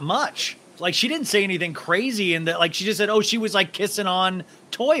say that much. Like, she didn't say anything crazy, and like, she just said, oh, she was, like, kissing on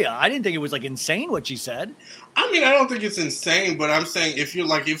Toya. I didn't think it was, like, insane what she said. I mean, I don't think it's insane, but I'm saying if you're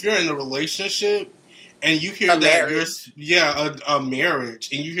in a relationship, and you hear a marriage,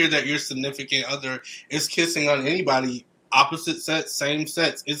 and you hear that your significant other is kissing on anybody, opposite sex, same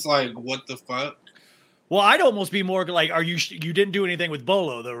sex, it's like, what the fuck? Well, I'd almost be more like, you didn't do anything with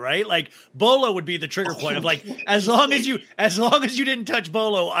Bolo though, right? Like Bolo would be the trigger point of like, as long as you didn't touch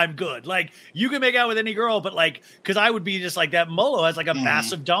Bolo, I'm good. Like you can make out with any girl, but like, cause I would be just like that. Molo has like a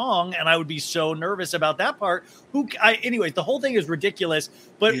massive dong and I would be so nervous about that part. Anyways, the whole thing is ridiculous,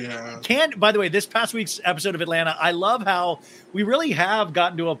 but by the way, this past week's episode of Atlanta, I love how we really have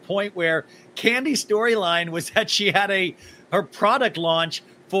gotten to a point where Candy's storyline was that she had her product launch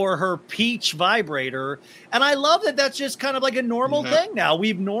for her peach vibrator. And I love that that's just kind of like a normal thing now.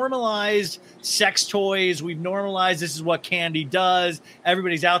 We've normalized sex toys. We've normalized this is what Candy does.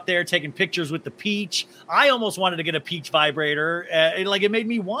 Everybody's out there taking pictures with the peach. I almost wanted to get a peach vibrator. It made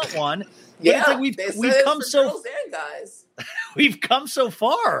me want one. But it's like we've come so guys. We've come so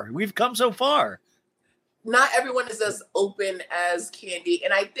far. Not everyone is as open as Candy.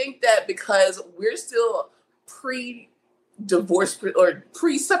 And I think that because we're still pre-divorce or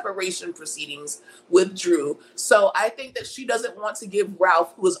pre-separation proceedings with Drew. So I think that she doesn't want to give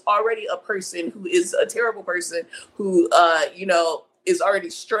Ralph, who is already a person who is a terrible person, who, is already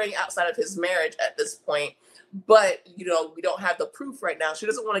straying outside of his marriage at this point. But, we don't have the proof right now. She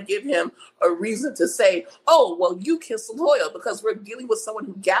doesn't want to give him a reason to say, oh, well, you kissed Loyal, because we're dealing with someone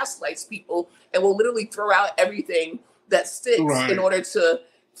who gaslights people and will literally throw out everything that sticks in order to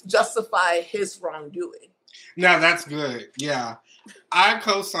justify his wrongdoing. Now that's good. Yeah. I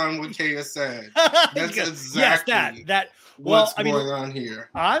co-sign what Kaya said. That's exactly what's going on here.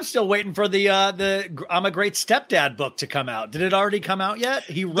 I'm still waiting for the I'm a Great Stepdad book to come out. Did it already come out yet?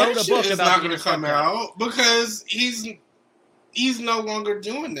 He wrote a book about. It's not going to come out because he's no longer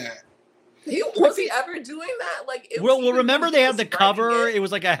doing that. Was he ever doing that? Well, remember they had the cover. It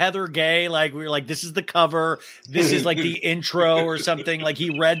was like a Heather Gay. Like we were like, this is the cover. This is like the intro or something. Like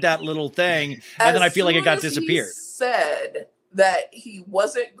he read that little thing, and then I feel like it got disappeared. He said that he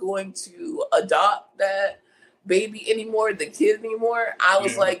wasn't going to adopt that baby anymore, the kid anymore. I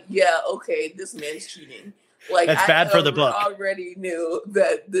was like, yeah, okay, this man's cheating. Like that's bad for the book. I already knew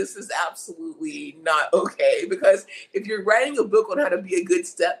that this is absolutely not okay, because if you're writing a book on how to be a good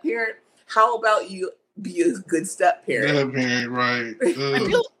step parent, how about you be a good step parent? Yeah, right.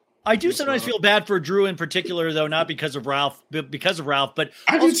 I do sometimes feel bad for Drew in particular, though, not because of Ralph, but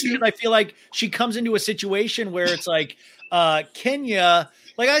I feel like she comes into a situation where it's like Kenya.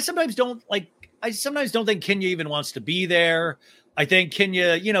 Like I sometimes don't think Kenya even wants to be there. I think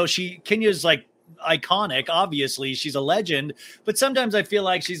Kenya, Kenya's like iconic. Obviously, she's a legend. But sometimes I feel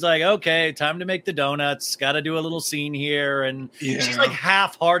like she's like, okay, time to make the donuts. Got to do a little scene here, and she's like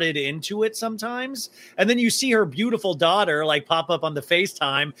half-hearted into it sometimes. And then you see her beautiful daughter like pop up on the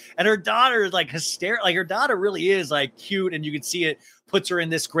FaceTime, and her daughter is like hysterical. Like her daughter really is like cute, and you can see it puts her in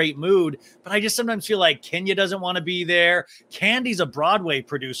this great mood. But I just sometimes feel like Kenya doesn't want to be there. Candy's a Broadway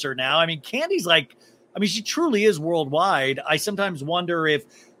producer now. I mean, she truly is worldwide. I sometimes wonder if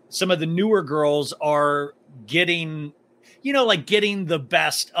some of the newer girls are getting the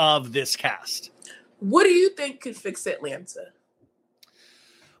best of this cast. What do you think could fix Atlanta?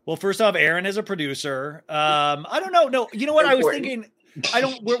 Well, first off, Aaron is a producer. I don't know. No, you know what? I was thinking,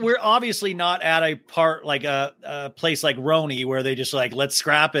 we're obviously not at a part like a place like RHONY where they just like, let's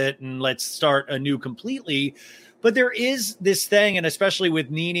scrap it and let's start anew completely. But there is this thing, and especially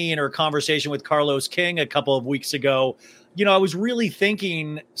with Nene and her conversation with Carlos King a couple of weeks ago, I was really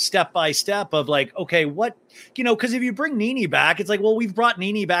thinking step by step of like, okay, what, because if you bring Nene back, it's like, well, we've brought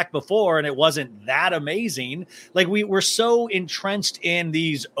Nene back before and it wasn't that amazing. Like we're so entrenched in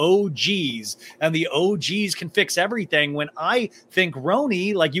these OGs, and the OGs can fix everything. When I think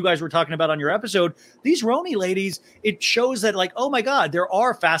RHONY, like you guys were talking about on your episode, these RHONY ladies, it shows that like, oh my God, there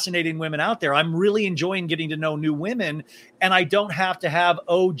are fascinating women out there. I'm really enjoying getting to know new women, and I don't have to have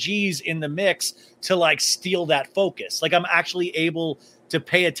OGs in the mix to like steal that focus. Like I'm actually able to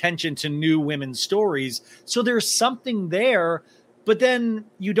pay attention to new women's stories. So there's something there, but then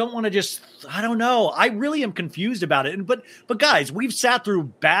you don't want to just, I don't know. I really am confused about it. But guys, we've sat through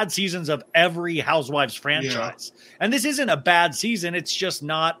bad seasons of every Housewives franchise. Yeah. And this isn't a bad season. It's just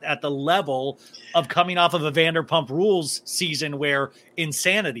not at the level of coming off of a Vanderpump Rules season where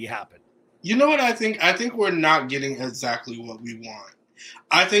insanity happened. You know what I think? I think we're not getting exactly what we want.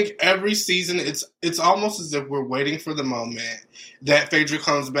 I think every season it's almost as if we're waiting for the moment that Phaedra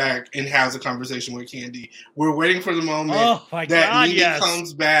comes back and has a conversation with Candy. We're waiting for the moment that Nene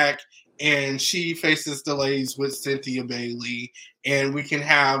comes back and she faces delays with Cynthia Bailey, and we can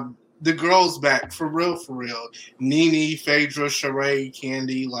have the girls back for real. Nene, Phaedra, Sheree,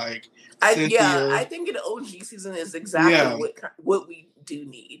 Candy, like Cynthia. I think an OG season is exactly what we do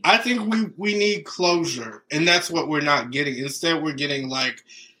need. I think we need closure, and that's what we're not getting. Instead, we're getting like,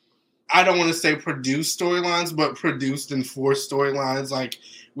 I don't want to say produced storylines, but produced and forced storylines. Like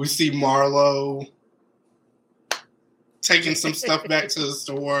we see Marlo taking some stuff back to the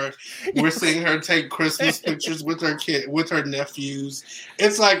store. We're seeing her take Christmas pictures with her nephews.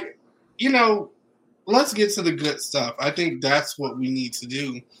 It's like, let's get to the good stuff. I think that's what we need to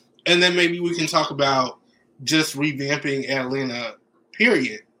do. And then maybe we can talk about just revamping Atlanta,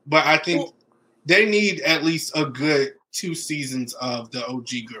 period. But I think they need at least a good 2 seasons of the OG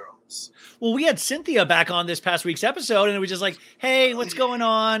girls. Well, we had Cynthia back on this past week's episode, and it was just like, "Hey, what's going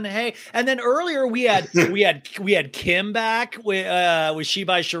on?" Hey, and then earlier we had Kim back with She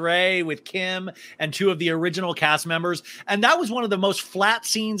by Sheree with Kim and 2 of the original cast members, and that was one of the most flat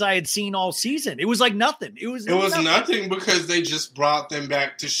scenes I had seen all season. It was like nothing. It was nothing because they just brought them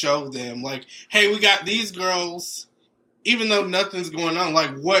back to show them, like, "Hey, we got these girls." Even though nothing's going on,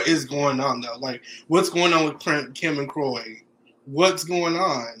 like, what is going on though? Like, what's going on with Kim and Croy? What's going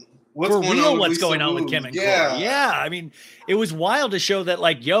on? What's going on with Kim and Croy? Yeah. I mean, it was wild to show that,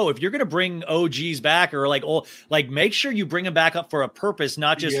 like, if you're going to bring OGs back or make sure you bring them back up for a purpose,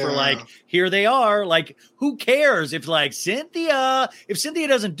 not just for like, here they are. Like, who cares if Cynthia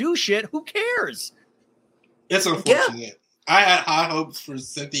doesn't do shit, who cares? It's unfortunate. Yeah. I had high hopes for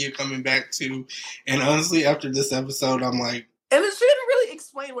Cynthia coming back too. And honestly, after this episode, I'm like, and then she didn't really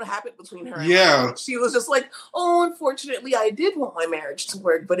explain what happened between her and her. She was just like, "Oh, unfortunately, I did want my marriage to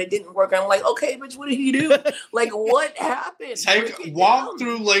work, but it didn't work." I'm like, "Okay, bitch, what did he do? Like, what happened?" Walk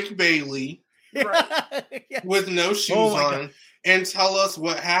through Lake Bailey with no shoes on and tell us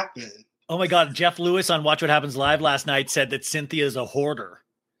what happened. Oh my God. Jeff Lewis on Watch What Happens Live last night said that Cynthia is a hoarder.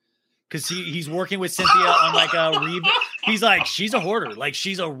 Because he's working with Cynthia on like a he's like, she's a hoarder. Like,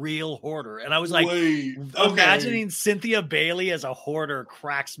 she's a real hoarder. And I was like, imagining Cynthia Bailey as a hoarder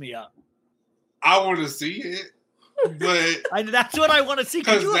cracks me up. I want to see it. But that's what I want to see.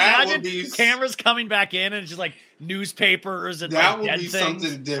 Could you imagine cameras coming back in and it's just like newspapers and that would be things?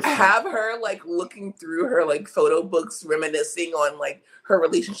 Something different. Have her like looking through her like photo books, reminiscing on like her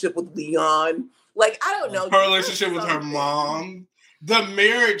relationship with Leon. Like, I don't know. Her relationship with her mom. The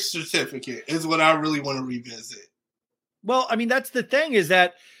marriage certificate is what I really want to revisit. Well, I mean, that's the thing is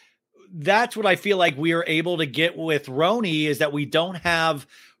that's what I feel like we are able to get with RHONY is that we don't have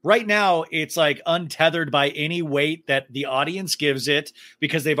right now. It's like untethered by any weight that the audience gives it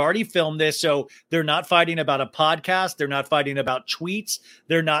because they've already filmed this. So they're not fighting about a podcast. They're not fighting about tweets.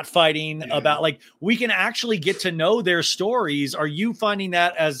 They're not fighting about like, we can actually get to know their stories. Are you finding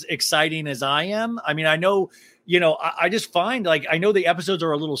that as exciting as I am? I mean, I know, I just find like, I know the episodes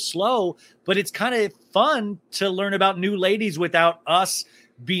are a little slow, but it's kind of fun to learn about new ladies without us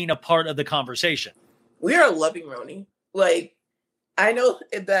being a part of the conversation. We are loving RHONY. Like, I know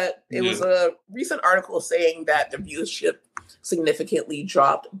that it was a recent article saying that the viewership significantly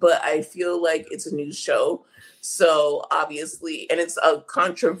dropped, but I feel like it's a new show. So obviously, and it's a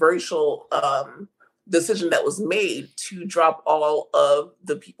controversial decision that was made to drop all of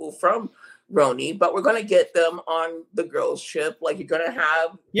the people from RHONY, but we're going to get them on the girls ship. Like, you're going to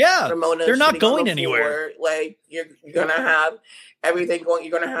have Ramona. They're not going anywhere. Like, you're going to have everything going.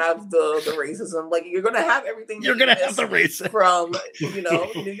 You're going to have the racism. Like, you're going to have everything. You're going to have the racism from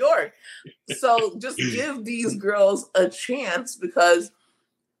New York. So just give these girls a chance because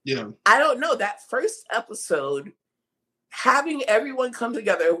I don't know, that first episode, having everyone come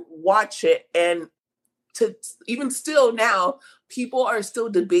together, watch it, and to even still now, people are still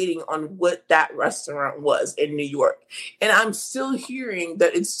debating on what that restaurant was in New York. And I'm still hearing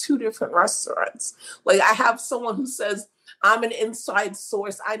that it's 2 different restaurants. Like, I have someone who says, I'm an inside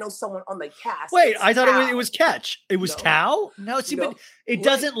source. I know someone on the cast. Wait, I thought it was Catch. It was Tao? No, see, but it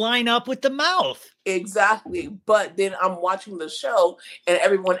doesn't line up with the mouth. Exactly. But then I'm watching the show and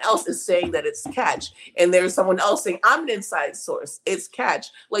everyone else is saying that it's Catch. And there's someone else saying, I'm an inside source. It's Catch.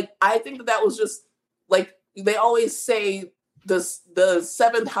 Like, I think that was just, like, they always say the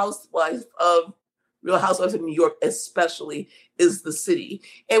 7th housewife of Real Housewives of New York especially is the city.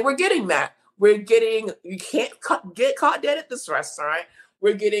 And we're getting that. You can't get caught dead at this restaurant.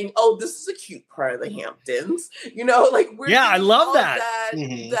 We're getting, this is a cute part of the Hamptons. I love that.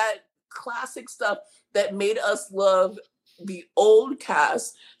 That classic stuff that made us love the old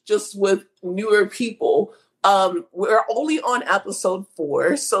cast just with newer people. We're only on episode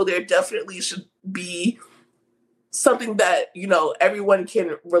 4, so there definitely should be something that, everyone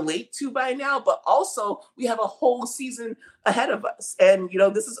can relate to by now, but also we have a whole season ahead of us. And,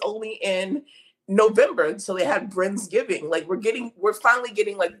 this is only in November. So they had Friendsgiving. Like, we're finally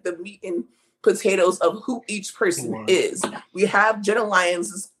getting like the meat and potatoes of who each person is. We have Jenna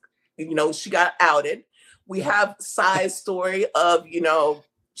Lyons, she got outed. We have Sai's story of,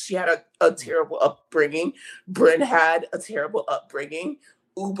 she had a terrible upbringing. Bryn had a terrible upbringing.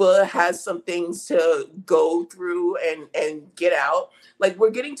 Uba has some things to go through and get out. Like, we're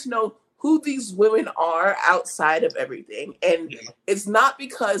getting to know who these women are outside of everything. And it's not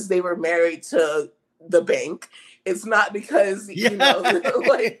because they were married to the bank. It's not because, you know,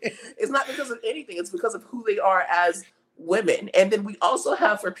 like, it's not because of anything. It's because of who they are as women. And then we also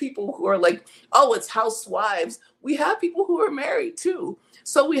have, for people who are like, oh, it's housewives, we have people who are married too.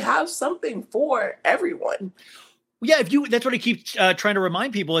 So we have something for everyone. Yeah, that's what I keep trying to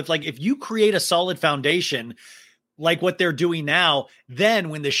remind people. If you create a solid foundation, like what they're doing now, then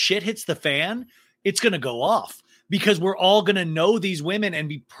when the shit hits the fan, it's going to go off, because we're all going to know these women and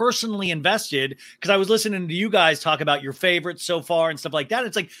be personally invested. Because I was listening to you guys talk about your favorites so far and stuff like that.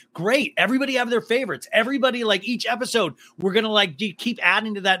 It's like, great. Everybody have their favorites. Everybody, like, each episode, we're going to like keep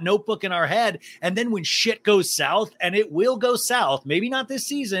adding to that notebook in our head. And then when shit goes south, and it will go south, maybe not this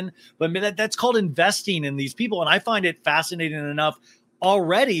season, but that's called investing in these people. And I find it fascinating enough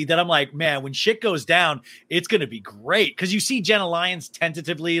already that I'm like, man, when shit goes down, it's going to be great. Because you see Jenna Lyons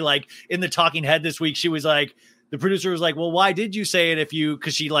tentatively, like, in the talking head this week, she was like, the producer was like, well, why did you say it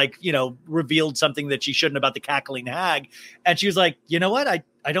because she, like, you know, revealed something that she shouldn't about the cackling hag. And she was like, you know what?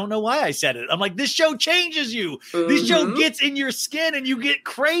 I don't know why I said it. I'm like, this show changes you. Mm-hmm. This show gets in your skin and you get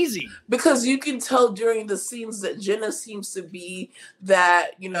crazy. Because you can tell during the scenes that Jenna seems to be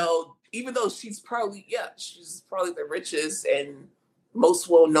that, you know, even though she's probably the richest and most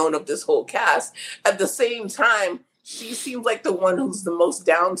well-known of this whole cast, at the same time, she seems like the one who's the most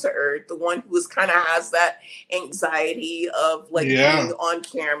down to earth, the one who kind of has that anxiety of like being on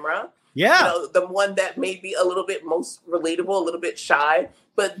camera. Yeah. You know, the one that may be a little bit most relatable, a little bit shy,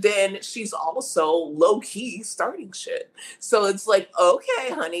 but then she's also low key starting shit. So it's like, okay,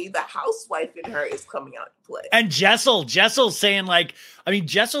 honey, the housewife in her is coming out to play. And Jessel's saying, like, I mean,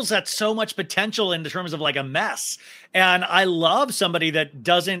 Jessel's got so much potential in terms of like a mess. And I love somebody that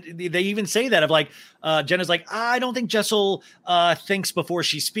doesn't, they even say that of like, Jenna's like, I don't think Jessel thinks before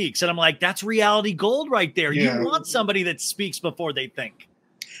she speaks. And I'm like, that's reality gold right there. Yeah. You want somebody that speaks before they think.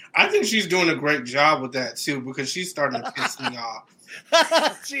 I think she's doing a great job with that too, because she's starting to piss me off.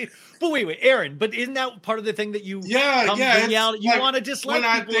 But wait, Aaron, but isn't that part of the thing that you reality? You want to dislike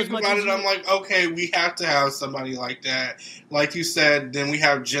when people I think as much about as it, I'm like, okay, we have to have somebody like that. Like you said, then we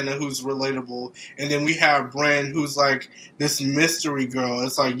have Jenna, who's relatable, and then we have Bren, who's like this mystery girl.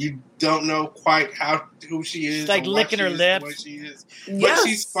 It's like you don't know quite who she is. She's like licking her lips. What she is. But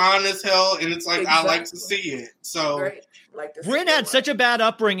she's fine as hell, and it's like I like to see it. So. Right. Bryn had such a bad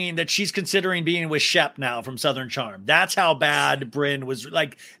upbringing that she's considering being with Shep now from Southern Charm. That's how bad Bryn was.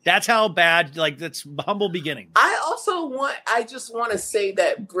 Like, that's how bad, like, that's humble beginning. I just want to say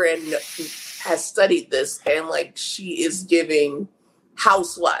that Bryn has studied this and, like, she is giving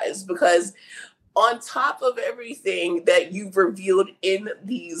housewives, because on top of everything that you've revealed in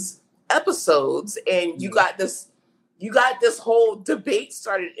these episodes, and you got this whole debate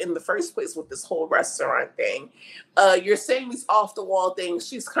started in the first place with this whole restaurant thing. You're saying these off the wall things.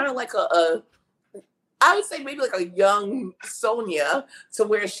 She's kind of like I would say maybe like a young Sonia, to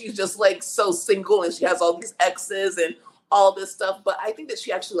where she's just like so single and she has all these exes and all this stuff. But I think that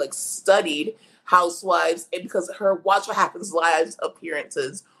she actually like studied Housewives, and because her Watch What Happens Live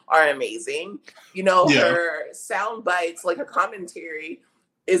appearances are amazing. You know, her sound bites, like her commentary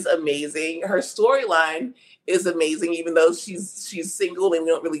is amazing. Her storyline is amazing, even though she's single and we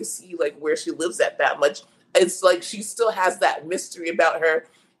don't really see like where she lives at that much. It's like she still has that mystery about her,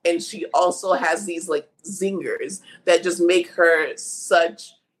 and she also has these like zingers that just make her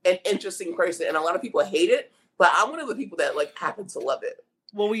such an interesting person. And a lot of people hate it, but I'm one of the people that like happen to love it.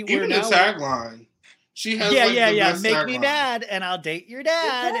 Well, even the tagline. She has make tagline. Me mad and I'll date your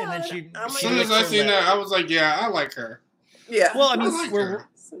dad. And then she. As soon as I seen that, I was like, yeah, I like her. Yeah. Well, I mean,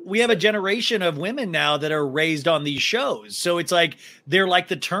 we have a generation of women now that are raised on these shows. So it's like, they're like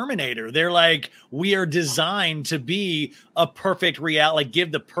the Terminator. They're like, we are designed to be a perfect reality, like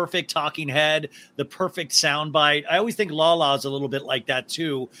give the perfect talking head, the perfect soundbite. I always think Lala is a little bit like that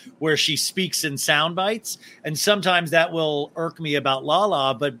too, where she speaks in sound bites. And sometimes that will irk me about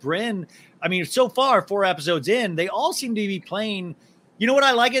Lala, but Bryn, I mean, so far, 4 episodes in, they all seem to be playing. You know what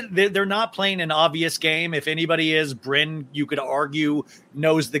I like it? They're not playing an obvious game. If anybody is, Bryn, you could argue,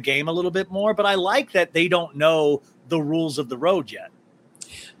 knows the game a little bit more. But I like that they don't know the rules of the road yet.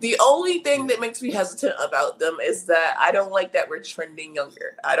 The only thing that makes me hesitant about them is that I don't like that we're trending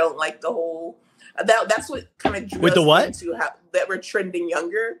younger. I don't like the whole that's what kind of drew us into that we're trending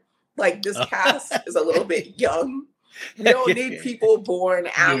younger. Like this cast is a little bit young. We don't need people born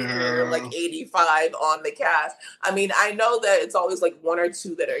after like 85 on the cast. I mean, I know that it's always like one or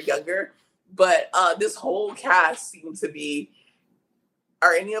two that are younger, but this whole cast seems to be.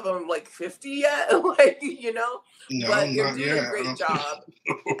 Are any of them like 50 yet? Like, you know, No, but you're not doing yet. a great job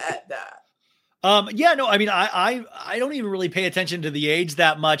at that. Yeah, no, I mean, I don't even really pay attention to the age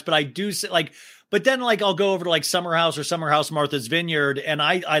that much, but I do like, but then like I'll go over to like Summer House or Summer House Martha's Vineyard, and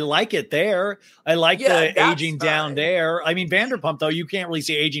I like it there. I like the aging down there. I mean, Vanderpump though, you can't really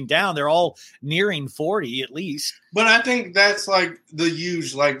see aging down. They're all nearing 40 at least. But I think that's like the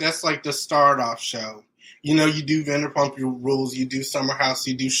huge, like that's like the start off show. You know, you do Vanderpump Rules, you do Summer House,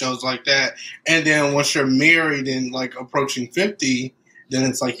 you do shows like that. And then once you're married and like approaching 50, then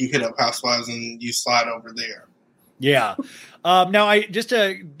it's like you hit up Housewives and you slide over there. Yeah. Now, just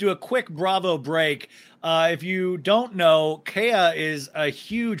to do a quick Bravo break. If you don't know, Kea is a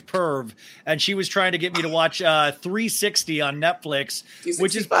huge perv, and she was trying to get me to watch 360 on Netflix,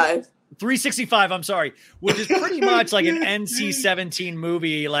 which is 365, I'm sorry, which is pretty much like an NC-17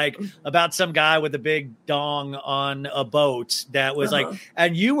 movie, like about some guy with a big dong on a boat that was like,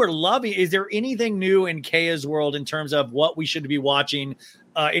 and you were loving. Is there anything new in Kea's world in terms of what we should be watching?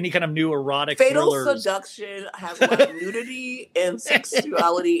 Any kind of new erotic thrillers? Fatal Seduction has like nudity and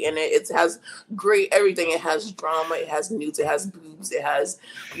sexuality in it. It has great everything. It has drama. It has nudes. It has boobs. It has,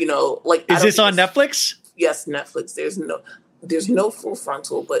 you know, like. Is this on Netflix? Yes, Netflix. There's no full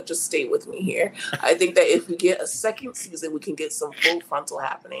frontal, but just stay with me here. I think that if we get a second season, we can get some full frontal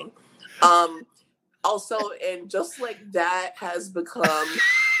happening. Also, and just like that has become.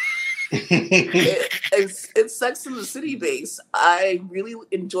 It's Sex in the City based. I really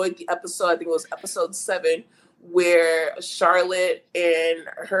enjoyed the episode. I think it was episode 7, where Charlotte and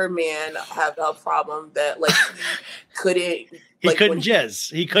her man have a problem that like he couldn't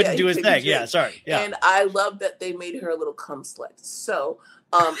jizz. He couldn't do his thing. Yeah, sorry. Yeah. And I love that they made her a little cum slut. So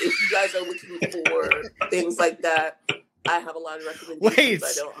if you guys are looking for things like that, I have a lot of recommendations.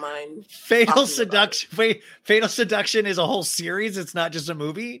 I don't mind. Fatal Seduction. Wait, Fatal Seduction is a whole series. It's not just a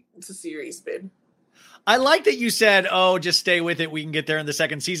movie. It's a series, Ben. I like that you said, "Oh, just stay with it. We can get there in the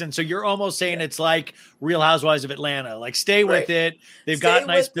second season." So you're almost saying it's like Real Housewives of Atlanta. Like, stay with it. They've got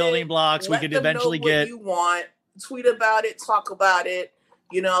nice building blocks. We could eventually get. You want tweet about it, talk about it.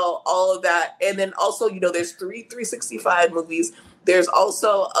 You know, all of that, and then also, you know, there's 365 movies. There's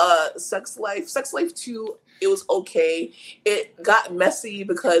also Sex Life. Sex Life 2. It was okay. It got messy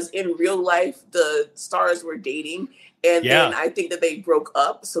because in real life, the stars were dating. And then I think that they broke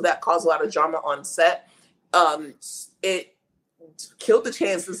up. So that caused a lot of drama on set. It killed the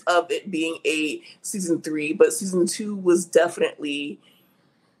chances of it being a season 3. But season 2 was definitely,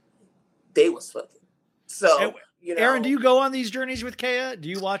 they was fucking. So, you know. Aaron, do you go on these journeys with Kea? Do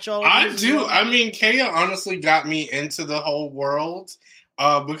you watch all of these? I do. I mean, Kea honestly got me into the whole world.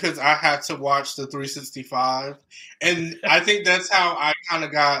 Because I had to watch the 365. And I think that's how I kind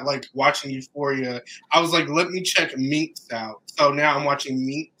of got, like, watching Euphoria. I was like, let me check Minx out. So now I'm watching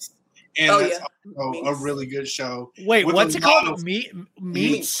Minx. And that's also a really good show. Wait, what's it called? Meats?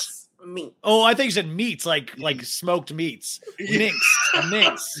 Meats. Oh, I think you said meats, like smoked meats.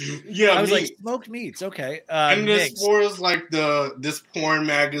 Minx. Yeah, I was like, smoked meats. Okay. And this was like this porn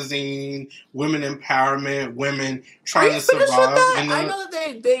magazine, women empowerment, women trying to survive. I know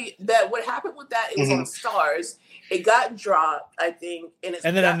that that what happened with that, it was on Stars. It got dropped, I think, and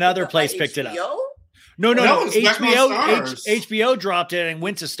then another place picked it up. No. HBO dropped it and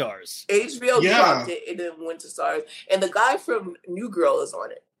went to Stars. HBO dropped it and then went to Stars. And the guy from New Girl is on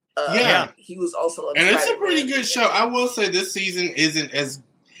it. He was also on. And it's a pretty good show. I will say this season isn't as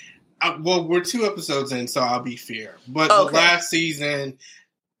well. We're 2 episodes in, so I'll be fair. But the last season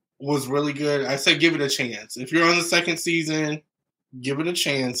was really good. I say give it a chance. If you're on the second season, give it a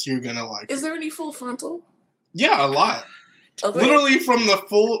chance. You're gonna like it. Is there any full frontal? Yeah, a lot. Okay. Literally from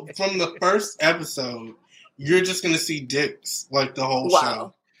the first episode, you're just gonna see dicks like the whole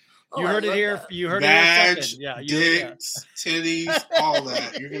show. You heard it here. You heard it here. Yeah, dicks, titties, all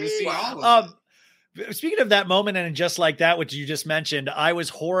that. You're gonna see all of it. Speaking of that moment and just like that, which you just mentioned, I was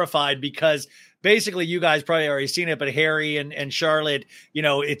horrified because basically you guys probably already seen it, but Harry and Charlotte, you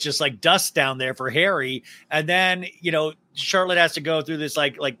know, it's just like dust down there for Harry. And then, you know, Charlotte has to go through this,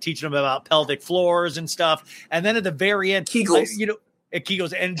 like teaching him about pelvic floors and stuff. And then at the very end,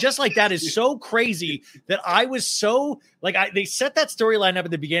 Kegels. And just like that is so crazy that I was so they set that storyline up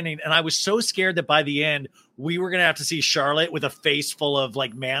at the beginning and I was so scared that by the end we were going to have to see Charlotte with a face full of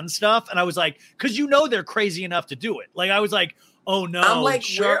like man stuff. And I was like, cause you know, they're crazy enough to do it. Like, I was like, Oh no! I'm like,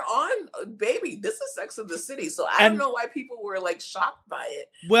 we're on, baby. This is Sex and the City, so I don't know why people were like shocked by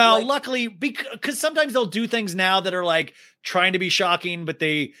it. Well, like, luckily, because sometimes they'll do things now that are like trying to be shocking, but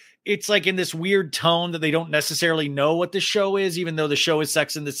it's like in this weird tone that they don't necessarily know what the show is, even though the show is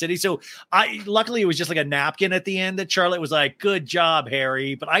Sex and the City. So luckily it was just like a napkin at the end that Charlotte was like, "Good job,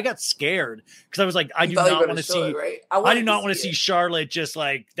 Harry." But I got scared because I was like, I do not want to see. Right? I do not want to see Charlotte just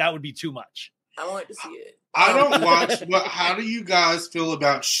like that would be too much. I wanted to see it. I don't watch, but how do you guys feel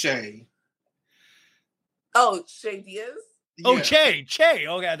about Shay? Oh, Shay Diaz? Oh, Che. Okay,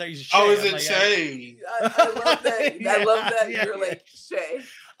 I thought you said Shay. Oh, is it Shay? I love that. I love that you're like, Shay.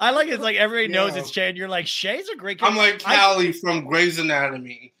 I like it. Like everybody knows it's Shay, and you're like, Shay's a great I'm like Callie from Grey's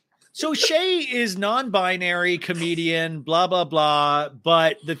Anatomy. So Shay is non-binary comedian, blah, blah, blah.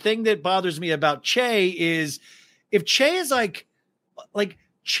 But the thing that bothers me about Che is if Che is like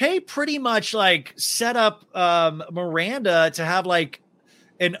Che pretty much like set up Miranda to have like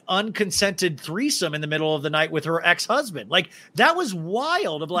an unconsented threesome in the middle of the night with her ex-husband. Like that was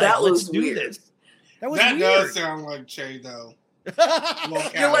wild. Of like, let's do this. That weird. Does sound like Che though.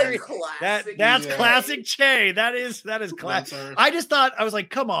 You're like classic. That's classic Che. That is classic. I just thought I was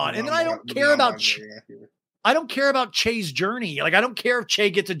like, come on. And then I don't care about I don't care about Che's journey. Like I don't care if Che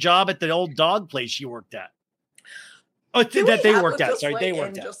gets a job at the old dog place she worked at. Oh, that they worked out. Sorry, they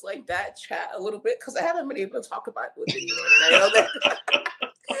worked out. Just like that chat a little bit because I haven't been able to talk about it with anyone. And I know that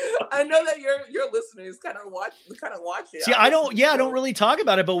I know that your listeners kind of watch it. See, I don't really talk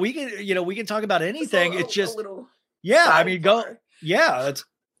about it, but we can talk about anything. It's just I mean, go. Yeah, that's.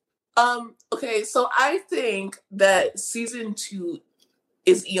 Okay, so I think that season 2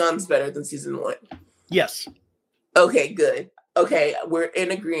 is eons better than season 1. Yes. Okay, good. Okay, we're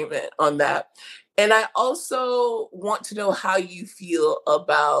in agreement on that. And I also want to know how you feel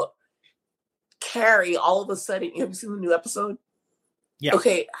about Carrie all of a sudden. Have you seen the new episode? Yeah.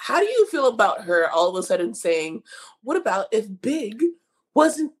 Okay, how do you feel about her all of a sudden saying, what about if Big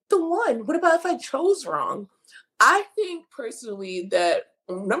wasn't the one? What about if I chose wrong? I think personally that,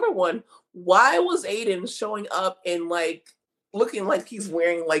 number one, why was Aiden showing up in like looking like he's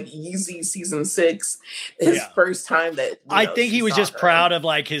wearing like Yeezy season 6 his first time that I think he was just proud of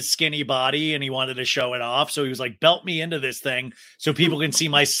like his skinny body and he wanted to show it off. So he was like, belt me into this thing so people can see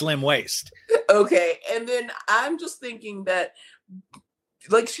my slim waist. Okay. And then I'm just thinking that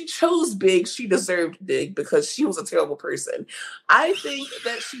like she chose Big, she deserved Big because she was a terrible person. I think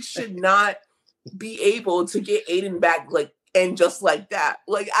that she should not be able to get Aiden back like and just like that.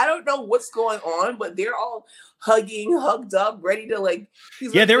 Like I don't know what's going on, but they're all hugged up, ready to like.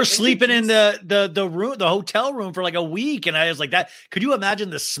 They were sleeping in the room, the hotel room for like a week, and I was like, that. Could you imagine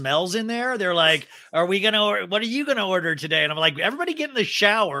the smells in there? They're like, what are you gonna order today? And I'm like, everybody get in the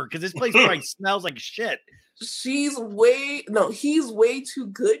shower because this place probably smells like shit. He's way too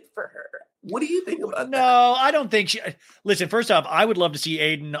good for her. What do you think about that? No, I don't think listen, first off, I would love to see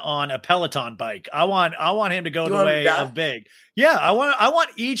Aiden on a Peloton bike. I want him to go the way of Big. Yeah, I want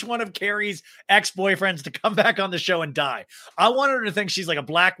each one of Carrie's ex-boyfriends to come back on the show and die. I want her to think she's like a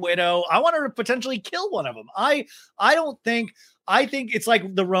Black Widow. I want her to potentially kill one of them. I think it's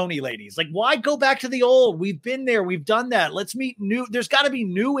like the RHONY ladies. Like, why go back to the old? We've been there. We've done that. Let's meet new. There's got to be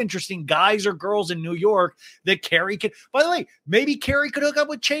new interesting guys or girls in New York that Carrie could. By the way, maybe Carrie could hook up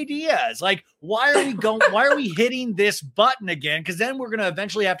with Che Diaz. Like, why are we hitting this button again? Because then we're going to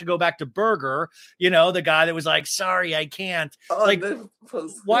eventually have to go back to Berger, the guy that was like, sorry, I can't.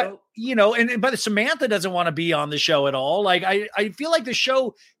 What? And but Samantha doesn't want to be on the show at all. Like, I feel like the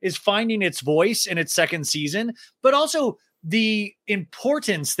show is finding its voice in its second season, but also the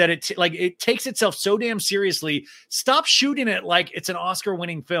importance that it takes itself so damn seriously. Stop shooting it like it's an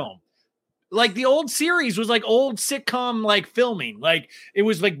Oscar-winning film. Like the old series was like old sitcom like filming. Like it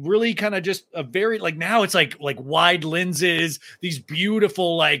was like really kind of just a very like now it's like wide lenses, these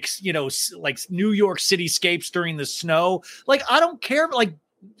beautiful like New York cityscapes during the snow. Like I don't care. Like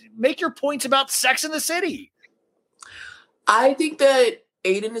make your points about Sex in the City. I think that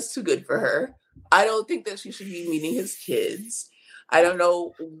Aiden is too good for her. I don't think that she should be meeting his kids. I don't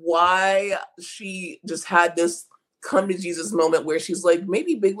know why she just had this come to Jesus moment where she's like,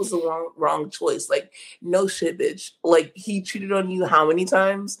 maybe Big was the wrong choice. Like, no shit, bitch. Like, he cheated on you how many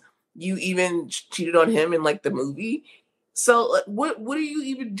times? You even cheated on him in like the movie. So like, what are you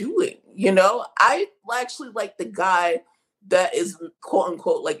even doing? I actually like the guy that is quote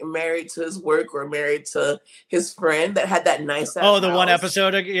unquote like married to his work or married to his friend that had that nice one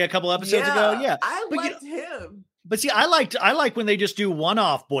episode, a couple episodes ago. Yeah. I liked him. But see, I like when they just do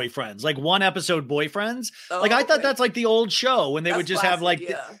one-off boyfriends, like one episode boyfriends. Like I thought that's like the old show when they would just have like,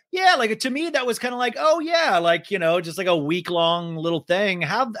 like to me that was kind of like, oh yeah, like just like a week-long little thing.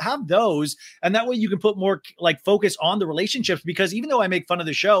 Have those, and that way you can put more like focus on the relationships. Because even though I make fun of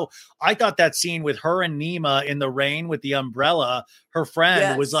the show, I thought that scene with her and Nima in the rain with the umbrella, her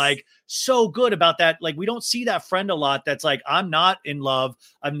friend, was like so good about that. Like we don't see that friend a lot. That's like, I'm not in love.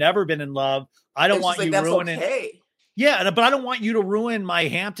 I've never been in love. I don't want you ruining. Okay. Yeah, but I don't want you to ruin my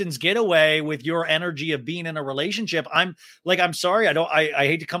Hamptons getaway with your energy of being in a relationship. I'm sorry. I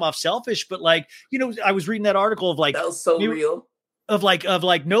hate to come off selfish, but like, I was reading that article of like, that was so real of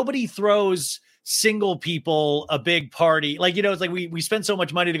like nobody throws single people a big party. Like, it's like we spend so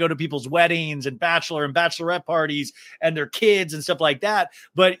much money to go to people's weddings and bachelor and bachelorette parties and their kids and stuff like that.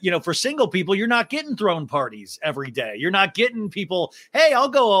 But, for single people, you're not getting thrown parties every day. You're not getting people, hey, I'll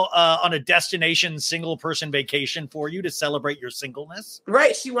go on a destination single person vacation for you to celebrate your singleness.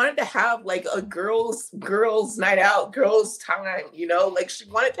 Right. She wanted to have like a girls night out, girls time, like she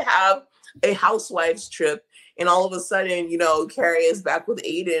wanted to have a housewives trip. And all of a sudden, Carrie is back with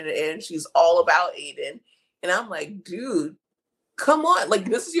Aiden and she's all about Aiden. And I'm like, dude, come on. Like,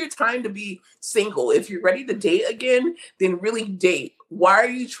 this is your time to be single. If you're ready to date again, then really date. Why are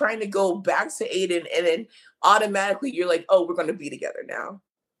you trying to go back to Aiden and then automatically you're like, oh, we're going to be together now?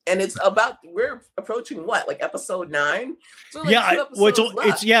 And we're approaching what, like episode 9? So like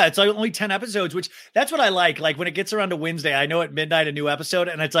it's like only 10 episodes, which that's what I like. Like when it gets around to Wednesday, I know at midnight a new episode,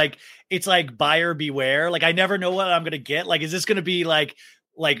 and it's like buyer beware. Like I never know what I'm gonna get. Like, is this gonna be like,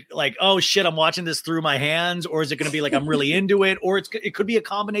 oh shit, I'm watching this through my hands, or is it going to be like I'm really into it, or it could be a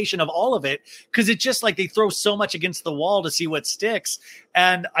combination of all of it, because it's just like they throw so much against the wall to see what sticks.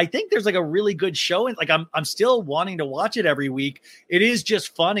 And I think there's like a really good show, and like I'm still wanting to watch it every week. It is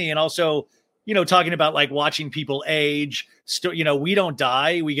just funny, and also talking about like watching people age. We don't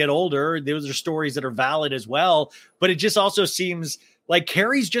die, we get older. Those are stories that are valid as well. But it just also seems like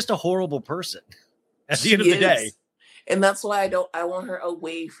Carrie's just a horrible person at the end of the day. And that's why I want her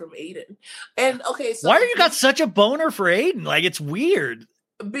away from Aiden. And okay, so why are you got such a boner for Aiden? Like, it's weird.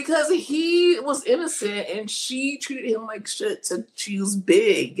 Because he was innocent and she treated him like shit to choose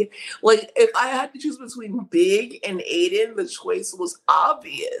Big. Like, if I had to choose between Big and Aiden, the choice was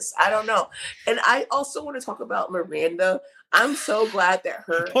obvious. I don't know. And I also want to talk about Miranda. I'm so glad that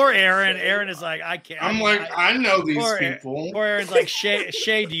poor Aaron. Aaron is like, I can't. I'm like, I know these people. Poor Aaron's like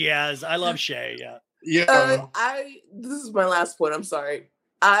Shay Diaz. I love Shay. Yeah. Yeah. This is my last point. I'm sorry.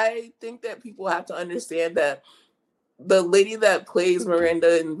 I think that people have to understand that the lady that plays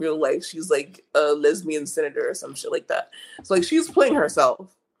Miranda in real life, she's like a lesbian senator or some shit like that. So like she's playing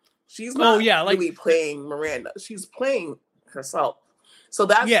herself. She's not really playing Miranda. She's playing herself. So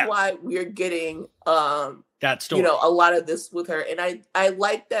that's why we're getting that story. A lot of this with her. And I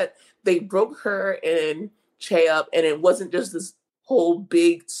like that they broke her and Che up, and it wasn't just this whole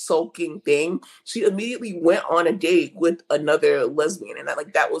big sulking thing. She immediately went on a date with another lesbian, and I'm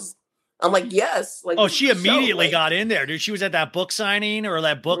like, yes. Like, she immediately got in there, dude. She was at that book signing or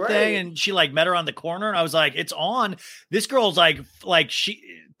that book thing, and she like met her on the corner, and I was like, it's on. This girl's like she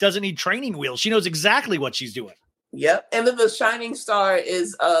doesn't need training wheels. She knows exactly what she's doing. Yep. And then the shining star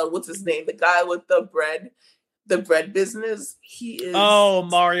is what's his name? The guy with the bread business. He is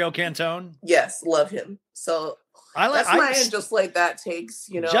Mario Cantone. Yes, love him. So that's my end. Just like that takes,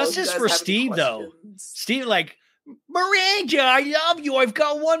 justice for Steve though. Steve, like, Miranda, I love you. I've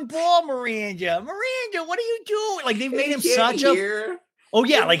got one ball, Miranda. Miranda, what are you doing? Like, they've made him such a. Oh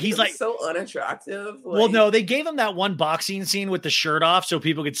yeah, like he's like so unattractive. Well, no, they gave him that one boxing scene with the shirt off so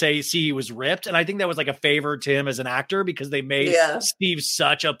people could see he was ripped, and I think that was like a favor to him as an actor because they made Steve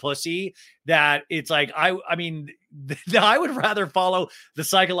such a pussy that it's like I mean, I would rather follow the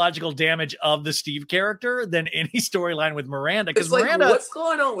psychological damage of the Steve character than any storyline with Miranda. Because like, Miranda, what's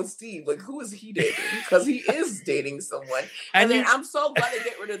going on with Steve? Like, who is he dating? Because he is dating someone. And then I'm so glad they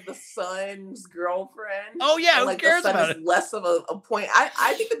get rid of the son's girlfriend. Oh yeah, and, who cares about it? Less of a point.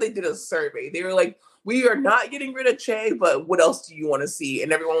 I think that they did a survey. They were like, we are not getting rid of Che, but what else do you want to see?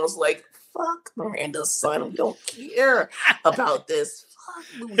 And everyone was like, fuck Miranda's son. We don't care about this.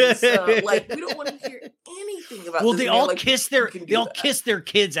 Louisa. Like, we don't want to hear anything about. Well, they all kiss their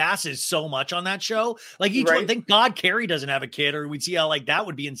kids' asses so much on that show. Like each one. Thank God Carrie doesn't have a kid, or we'd see how like that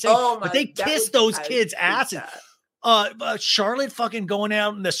would be insane. But they kiss those kids' asses. Charlotte fucking going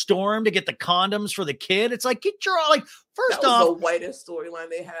out in the storm to get the condoms for the kid. It's like, get your first off, the whitest storyline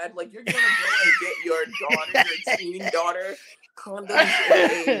they had. Like, you're gonna go and get your daughter, your teen daughter,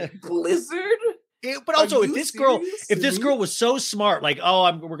 condoms in a blizzard. But also, Are if you this girl serious? was so smart, like,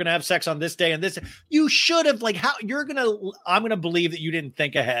 oh, we're gonna have sex on this day and this, you should have like I'm gonna believe that you didn't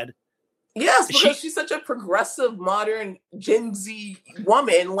think ahead. Yes, because she's such a progressive, modern Gen Z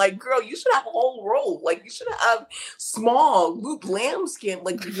woman. Like, girl, you should have a whole roll. Like, you should have small Luke lambskin.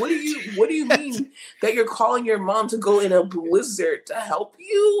 Like, what do you mean that you're calling your mom to go in a blizzard to help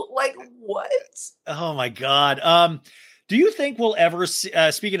you? Like, what? Oh my God. Do you think we'll ever see,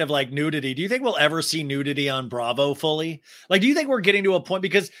 speaking of like nudity, do you think we'll ever see nudity on Bravo fully? Like, do you think we're getting to a point,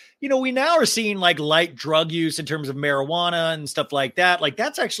 because, we now are seeing like light drug use in terms of marijuana and stuff like that. Like,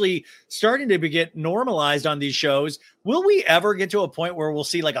 that's actually starting to get normalized on these shows. Will we ever get to a point where we'll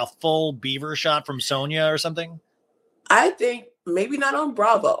see like a full beaver shot from Sonia or something? I think maybe not on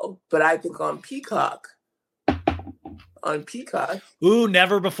Bravo, but I think on Peacock. On Peacock. Ooh,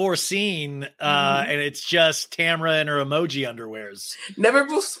 never before seen. And it's just Tamra and her emoji underwears. Never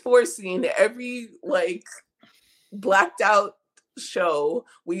before seen. Every like blacked out show,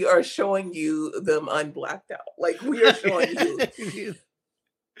 we are showing you them unblacked out. Like, we are showing you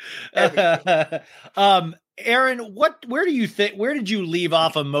everything. Aaron, where did you leave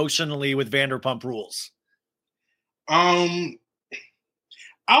off emotionally with Vanderpump Rules? I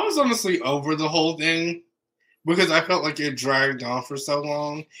was honestly over the whole thing, because I felt like it dragged on for so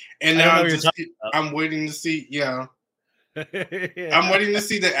long, and now I'm waiting to see. Yeah, I'm waiting to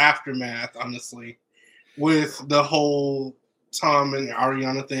see the aftermath. Honestly, with the whole Tom and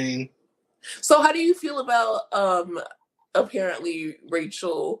Ariana thing. So, how do you feel about apparently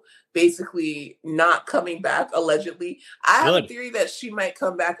Rachel basically not coming back? Allegedly, I have a theory that she might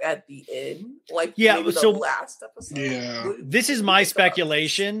come back at the end, like maybe the last episode. Yeah, this is my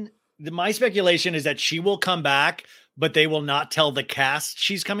speculation. My speculation is that she will come back, but they will not tell the cast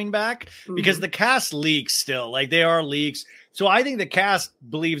she's coming back, because the cast leaks still. Like, they are leaks. So I think the cast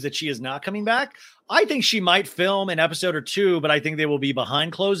believes that she is not coming back. I think she might film an episode or two, but I think they will be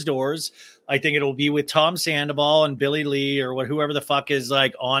behind closed doors. I think it'll be with Tom Sandoval and Billy Lee or whoever the fuck is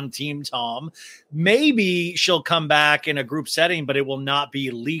like on Team Tom. Maybe she'll come back in a group setting, but it will not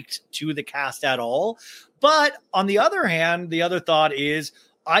be leaked to the cast at all. But on the other hand, the other thought is,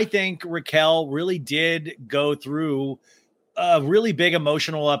 I think Raquel really did go through a really big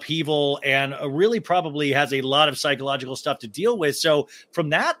emotional upheaval and really probably has a lot of psychological stuff to deal with. So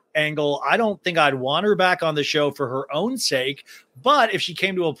from that angle, I don't think I'd want her back on the show for her own sake. But if she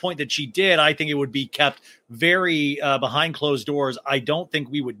came to a point that she did, I think it would be kept very behind closed doors. I don't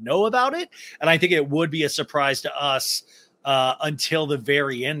think we would know about it. And I think it would be a surprise to us until the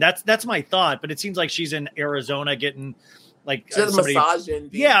very end. That's my thought. But it seems like she's in Arizona getting like massaging.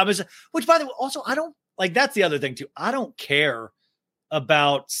 Yeah. Which, by the way, also, I don't like, that's the other thing too. I don't care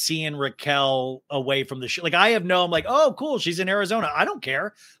about seeing Raquel away from the show. Like, I'm like, oh, cool, she's in Arizona. I don't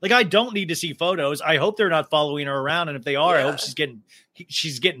care. Like, I don't need to see photos. I hope they're not following her around. And if they are, I hope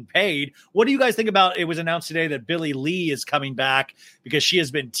she's getting paid. What do you guys think about, it was announced today that Billy Lee is coming back because she has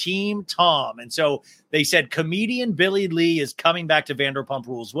been Team Tom. And so they said comedian Billy Lee is coming back to Vanderpump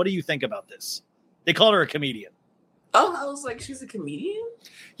Rules. What do you think about this? They called her a comedian. Oh, I was like, she's a comedian?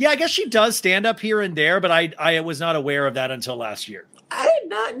 Yeah, I guess she does stand up here and there, but I was not aware of that until last year. I did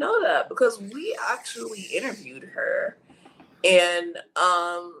not know that, because we actually interviewed her, and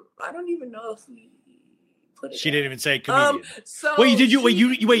I don't even know if we put it. She didn't even say comedian. So wait,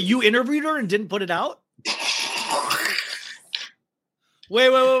 you interviewed her and didn't put it out? Wait.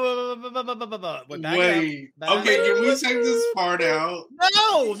 Okay, can we take this part out?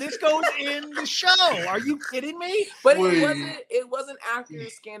 No, this goes in the show. Are you kidding me? But it wasn't after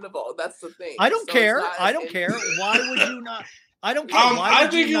Scandal. That's the thing. I don't care. I don't care. Why would you not? I don't care. I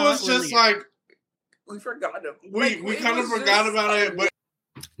think it was just like we forgot. We kind of forgot about it, but.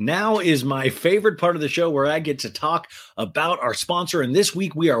 Now is my favorite part of the show, where I get to talk about our sponsor. And this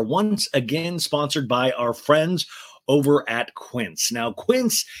week we are once again sponsored by our friends over at Quince. Now,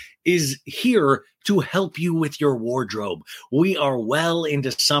 Quince is here to help you with your wardrobe. We are well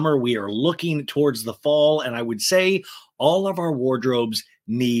into summer. We are looking towards the fall, and I would say all of our wardrobes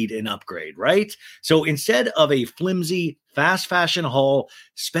need an upgrade, right? So instead of a flimsy fast fashion haul,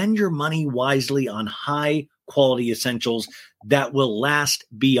 spend your money wisely on high quality essentials that will last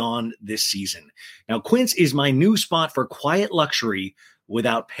beyond this season. Now, Quince is my new spot for quiet luxury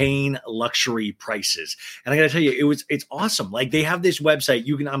without paying luxury prices. And I got to tell you, it's awesome. Like, they have this website.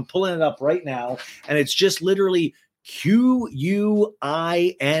 I'm pulling it up right now, and it's just literally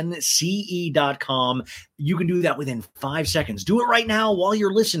QUINCE.com. You can do that within 5 seconds. Do it right now while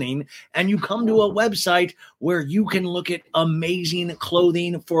you're listening, and you come to a website where you can look at amazing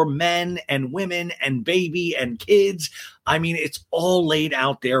clothing for men and women and baby and kids. I mean, it's all laid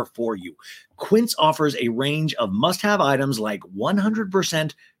out there for you. Quince offers a range of must-have items like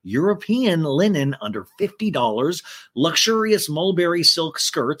 100% European linen under $50, luxurious mulberry silk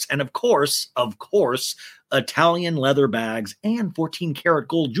skirts, and of course, Italian leather bags and 14-karat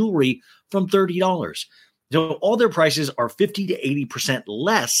gold jewelry from $30. So all their prices are 50 to 80%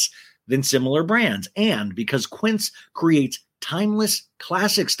 less than similar brands. And because Quince creates timeless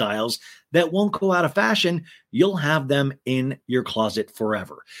classic styles that won't go out of fashion, you'll have them in your closet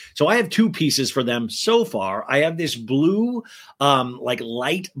forever. So I have 2 pieces for them so far. I have this blue,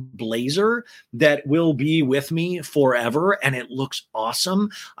 light blazer that will be with me forever, and it looks awesome.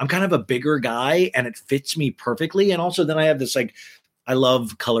 I'm kind of a bigger guy, and it fits me perfectly. And also then I have this, I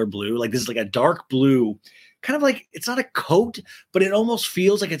love color blue. This is a dark blue, kind of it's not a coat, but it almost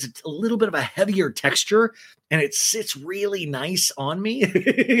feels like it's a little bit of a heavier texture, and it sits really nice on me.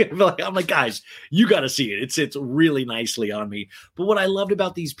 I'm like, guys, you got to see it. It sits really nicely on me. But what I loved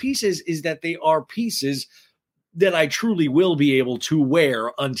about these pieces is that they are pieces that I truly will be able to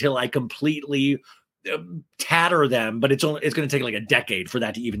wear until I completely tatter them. But it's going to take a decade for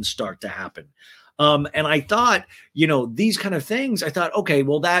that to even start to happen. And I thought, these kind of things, I thought, okay,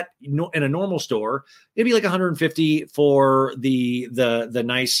 well, that in a normal store, it'd be $150 for the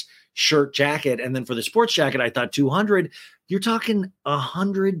nice shirt jacket. And then for the sports jacket, I thought $200. You're talking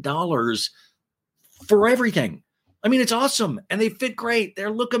 $100 for everything. I mean, it's awesome. And they fit great. They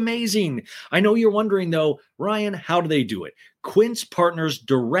look amazing. I know you're wondering, though, Ryan, how do they do it? Quince partners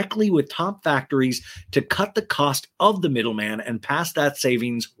directly with top factories to cut the cost of the middleman and pass that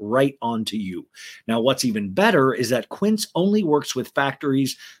savings right on to you. Now, what's even better is that Quince only works with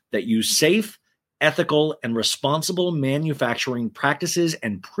factories that use safe, ethical, and responsible manufacturing practices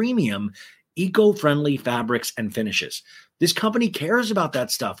and premium eco-friendly fabrics and finishes. This company cares about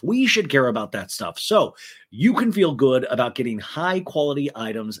that stuff. We should care about that stuff. So you can feel good about getting high quality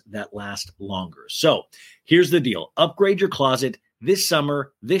items that last longer. So here's the deal. Upgrade your closet this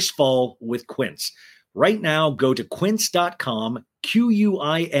summer, this fall with Quince. Right now, go to quince.com,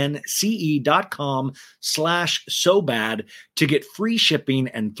 QUINCE.com/SoBad to get free shipping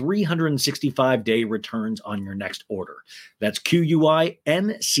and 365-day returns on your next order. That's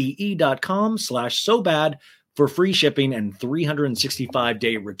QUINCE.com/SoBad for free shipping and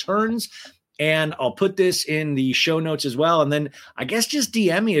 365-day returns. And I'll put this in the show notes as well. And then I guess just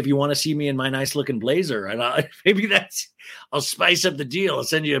DM me if you want to see me in my nice looking blazer. And maybe I'll spice up the deal. I'll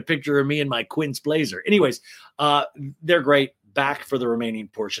send you a picture of me in my Quince blazer. Anyways, they're great. Back for the remaining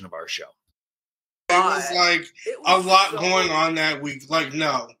portion of our show. It was a lot going on that week.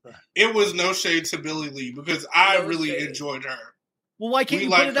 No, it was no shade to Billie Lee because I really enjoyed her. Well, why can't you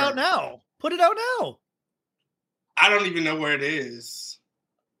put it out now? Put it out now. I don't even know where it is.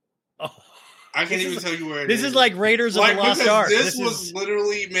 Oh, I can't even tell you where it is. This is like Raiders of the Lost Ark. This was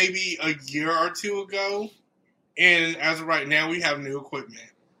literally maybe a year or two ago, and as of right now, we have new equipment.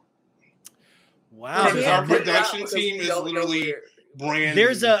 Wow, our production team is literally brand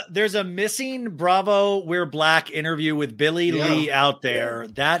new. There's a missing Bravo We're Black interview with Billie Lee out there.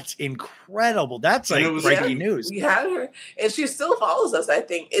 That's incredible. That's breaking news. We had her, and she still follows us. I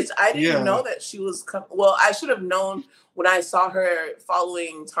think I didn't know that she was. Well, I should have known when I saw her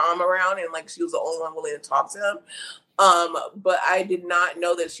following Tom around, and she was the only one willing to talk to him. But I did not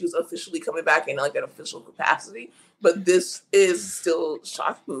know that she was officially coming back in an official capacity. But this is still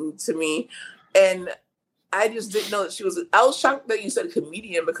shocking to me. And I just didn't know that she was. I was shocked that you said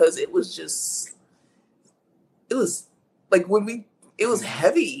comedian because it was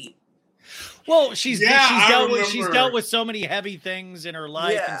heavy. Well, she's dealt with so many heavy things in her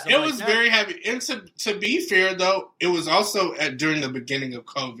life. Yeah. And stuff it was very heavy. And to be fair, though, it was also during the beginning of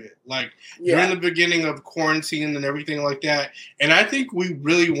COVID, during the beginning of quarantine and everything like that. And I think we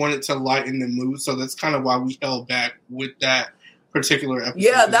really wanted to lighten the mood, so that's kind of why we held back with that particular episode.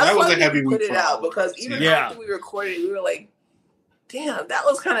 Yeah, that's that was why a heavy we put week it out because even after we recorded, we were like, "Damn, that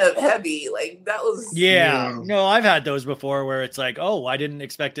was kind of heavy." That was No, I've had those before where it's like, "Oh, I didn't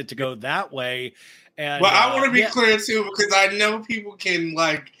expect it to go that way." And but I want to be clear too because I know people can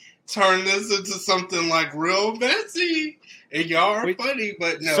turn this into something real messy, And y'all are funny,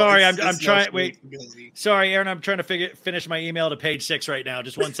 but no. Sorry, it's I'm no trying. Wait, responsibility. sorry, Aaron. I'm trying to finish my email to page 6 right now.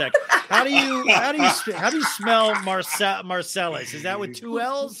 Just one sec. How do you smell Marcellus? Is that with 2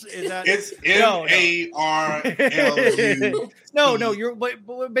 L's? Is that It's No. MARLU? No. You're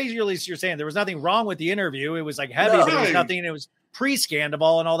but basically you're saying there was nothing wrong with the interview. It was like heavy, but there was nothing. It was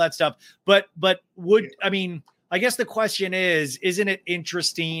pre-Scandal and all that stuff. But I guess the question is, isn't it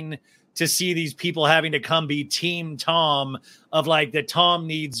interesting to see these people having to come be Team Tom of like that Tom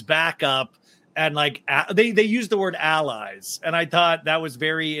needs backup and like they use the word allies, and I thought that was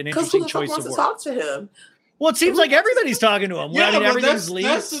an interesting choice of words. To talk to him. Well, it seems like everybody's talking to him. Yeah, I mean, but everything's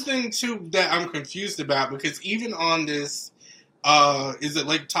that's the thing too that I'm confused about, because even on this, is it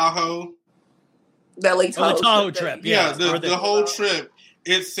Lake Tahoe? That Lake Tahoe, the Tahoe trip. Yeah, the whole trip.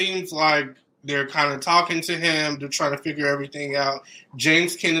 It seems like they're kind of talking to him. They're trying to figure everything out.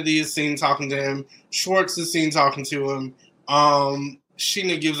 James Kennedy is seen talking to him. Schwartz is seen talking to him.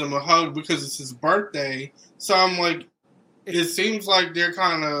 Sheena gives him a hug because it's his birthday. So I'm like, it seems like they're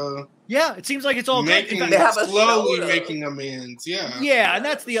kind of it seems like it's all slowly making amends. Yeah, and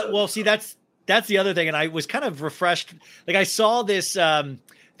that's that's the other thing. And I was kind of refreshed. Like I saw this.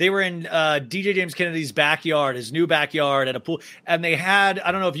 They were in DJ James Kennedy's backyard, his new backyard at a pool. And they had,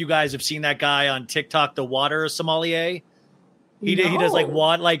 I don't know if you guys have seen that guy on TikTok, the water sommelier. He does like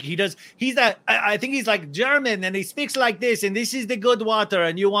water, like he's that, I think he's like German and he speaks like this, and this is the good water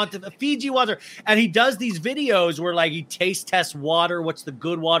and you want the Fiji water. And he does these videos where like he taste tests water. What's the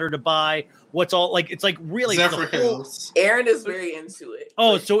good water to buy? What's all like, it's like really. Zephyr Hills. Aaron is very into it.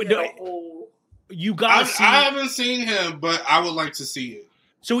 Oh, so you got to see. I haven't seen him, but I would like to see it.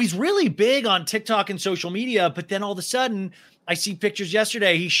 So he's really big on TikTok and social media, but then all of a sudden I see pictures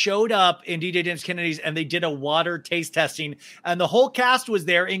yesterday. He showed up in DJ James Kennedy's and they did a water taste testing and the whole cast was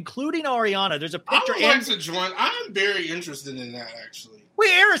there, including Ariana. There's a picture. I would like to join. I'm very interested in that, actually. Wait,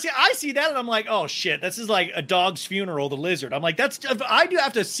 Aaron, I see that and I'm like, oh shit, this is like a dog's funeral, the lizard. I'm like, I do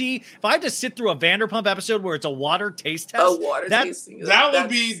have to see, if I have to sit through a Vanderpump episode where it's a water taste test. A water tasting. That would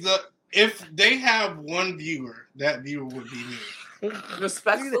be if they have one viewer, that viewer would be me.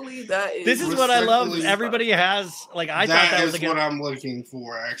 Respectfully, that is. This is what I love. Everybody has like I thought that was what I'm looking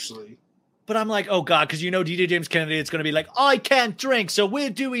for, actually. But I'm like, oh god, because DJ James Kennedy, it's going to be like, I can't drink, so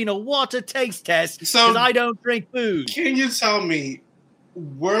we're doing a water taste test because I don't drink booze. Can you tell me,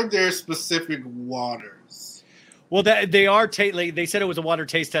 were there specific waters? Well, they are. They said it was a water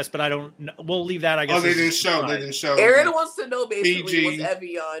taste test, but I don't. We'll leave that. I guess. Oh, they didn't show. They didn't show. Aaron wants to know basically Fiji, was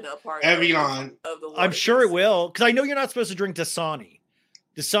Evian a part Evian of the water? I'm sure it will, because I know you're not supposed to drink Dasani.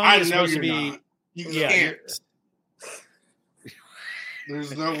 Dasani is supposed to be. Not. You can't.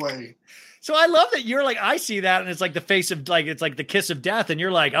 There's no way. So I love that you're like, I see that, and it's like the face of like it's like the kiss of death, and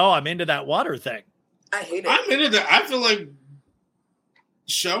you're like, oh, I'm into that water thing. I hate it. I'm into that. I feel like,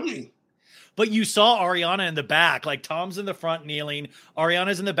 show me. But you saw Ariana in the back, like Tom's in the front kneeling,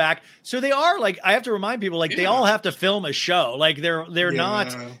 Ariana's in the back. So they are like, I have to remind people, like they all have to film a show. Like they're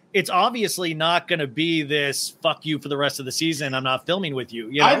not, it's obviously not going to be this fuck you for the rest of the season. I'm not filming with you.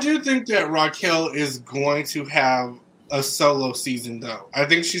 You know? I do think that Raquel is going to have a solo season though. I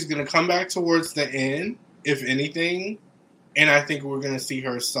think she's going to come back towards the end, if anything. And I think we're going to see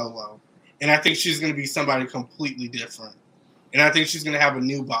her solo. And I think she's going to be somebody completely different. And I think she's going to have a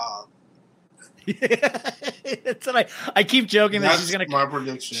new Bob. That's what I keep joking that she's gonna. My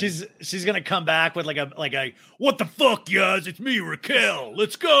prediction. She's gonna come back with like a what the fuck, guys? It's me, Raquel.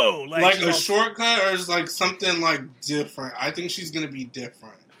 Let's go. Like a shortcut or is like something like different. I think she's gonna be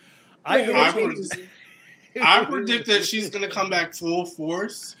different. I predict that she's gonna come back full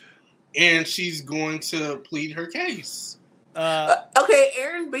force, and she's going to plead her case. Okay,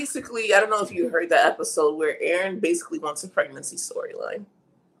 Aaron basically. I don't know if you heard that episode where Aaron basically wants a pregnancy storyline.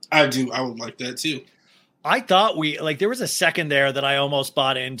 I do. I would like that too. I thought there was a second there that I almost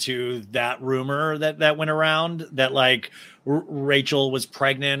bought into that rumor that went around that like Rachel was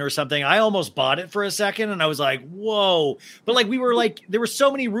pregnant or something. I almost bought it for a second and I was like, whoa. But like, we were like, there were so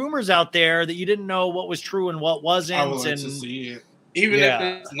many rumors out there that you didn't know what was true and what wasn't. I would like to see it. Even if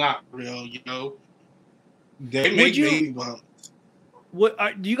it's not real, you know, they make baby bumps.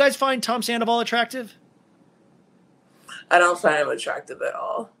 Do you guys find Tom Sandoval attractive? I don't find him attractive at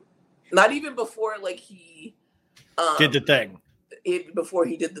all. Not even before, like, he did the thing. Before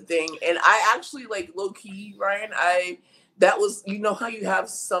he did the thing. And I actually, like, low-key, Ryan, that was, you know how you have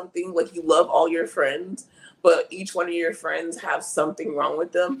something, like, you love all your friends, but each one of your friends have something wrong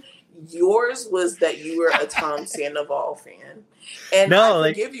with them. Yours was that you were a Tom Sandoval fan. And I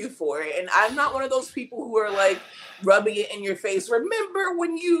forgive you for it. And I'm not one of those people who are like rubbing it in your face. Remember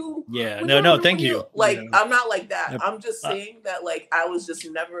when you... Thank you. I'm not like that. I'm just saying that like I was just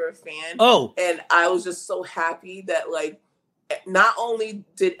never a fan. And I was just so happy that like not only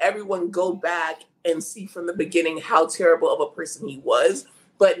did everyone go back and see from the beginning how terrible of a person he was,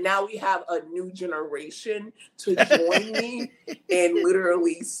 but now we have a new generation to join me in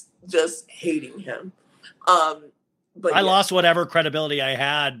literally just hating him. But I lost whatever credibility I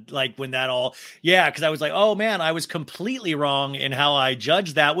had, like when that all, because I was like, oh man, I was completely wrong in how I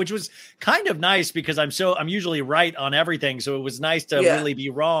judged that, which was kind of nice because I'm usually right on everything. So it was nice to really be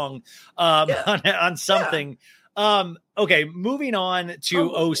wrong on something. Okay, moving on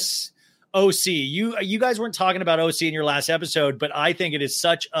to OC. You guys weren't talking about OC in your last episode, but I think it is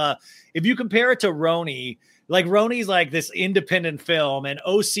such a, if you compare it to RHONY, like RHONY's like this independent film and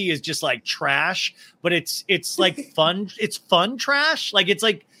OC is just like trash, but it's like fun. It's fun trash. Like, it's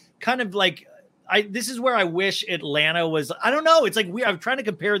like kind of like, this is where I wish Atlanta was. I don't know. It's like I'm trying to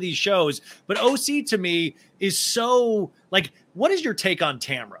compare these shows, but OC to me is so like, what is your take on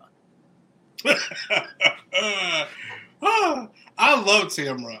Tamra? I love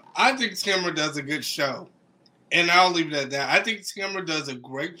Tamra. I think Tamra does a good show. And I'll leave it at that. I think Tamra does a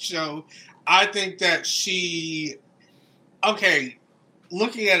great show. I think that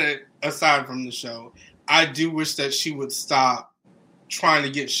looking at it aside from the show, I do wish that she would stop trying to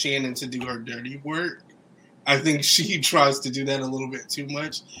get Shannon to do her dirty work. I think she tries to do that a little bit too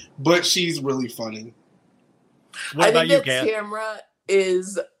much, but she's really funny. What about you, Kat? Tamra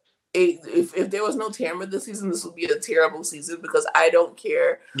is if there was no Tamra this season, this would be a terrible season because I don't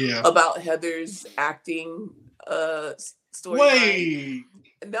care about Heather's acting story. Wait.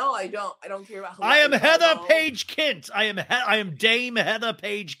 No, I don't. I don't care about her. I am Heather Page Kent. I am Dame Heather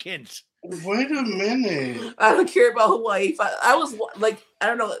Page Kent. Wait a minute. I don't care about Hawaii. I was like, I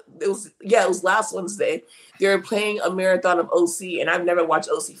don't know. It was last Wednesday. They were playing a marathon of OC, and I've never watched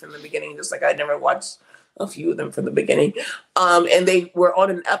OC from the beginning. Just like I never watched a few of them from the beginning. And they were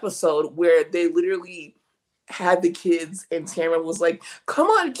on an episode where they literally had the kids, and Tamra was like, "Come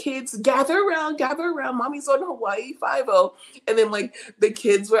on, kids, gather around. Mommy's on Hawaii 5-0." And then like the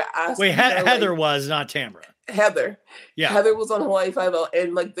kids were asking. Wait, Heather was not Tamra. Heather. Yeah. Heather was on Hawaii 5-0,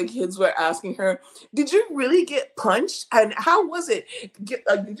 and like the kids were asking her, "Did you really get punched? And how was it?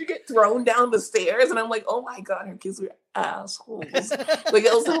 Did you get thrown down the stairs?" And I'm like, "Oh my God, her kids were assholes." Like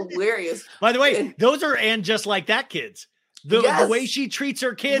it was hilarious. By the way, those are And Just Like That kids. The way she treats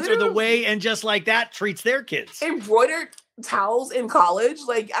her kids or the way And Just Like That treats their kids. Embroidered towels in college.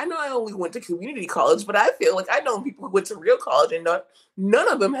 Like, I know I only went to community college, but I feel like I know people who went to real college and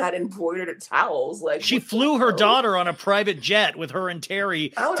none of them had embroidered towels. Like, she flew her daughter on a private jet with her and Terry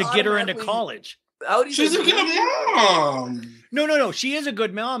to get her into college. She's a good mom. No. She is a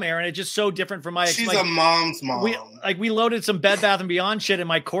good mom, Aaron. It's just so different from my. She's a mom's mom. We loaded some Bed Bath & Beyond shit in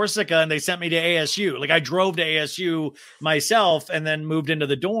my Corsica, and they sent me to ASU. Like I drove to ASU myself, and then moved into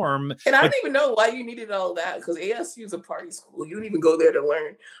the dorm. And I don't even know why you needed all that because ASU is a party school. You don't even go there to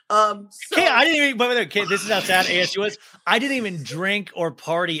learn. I didn't even. Okay, this is how sad ASU is. I didn't even drink or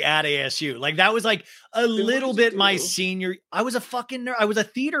party at ASU. Like that was like a little bit my senior. I was a fucking nerd. I was a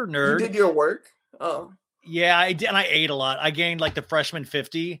theater nerd. You did your work. Oh. Yeah, I did, and I ate a lot. I gained like the freshman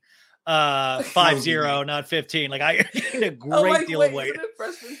 50, 50, not 15. Like I gained a great deal of weight.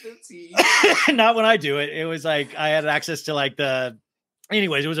 Freshman 15? Not when I do it. It was like I had access to like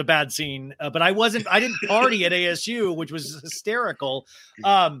anyways, it was a bad scene. But I didn't party at ASU, which was hysterical.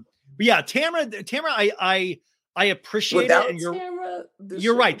 But yeah, Tamra, I appreciate Without it. And Tamra,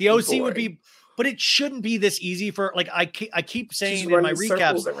 you're right. The OC would be. But it shouldn't be this easy for like I keep saying in my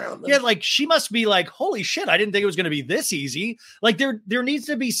recaps. Yeah, like she must be like, holy shit, I didn't think it was going to be this easy. Like there needs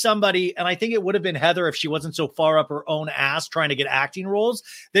to be somebody, and I think it would have been Heather if she wasn't so far up her own ass trying to get acting roles.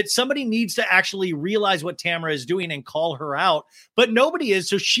 That somebody needs to actually realize what Tamra is doing and call her out. But nobody is,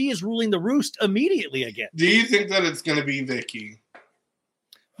 so she is ruling the roost immediately again. Do you think that it's going to be Vicky?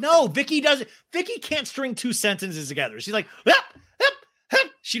 No, Vicky doesn't. Vicky can't string two sentences together. She's like, hup, hup,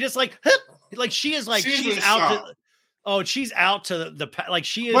 hup. She just like. Hup. Like she is like she's out to she's out to the like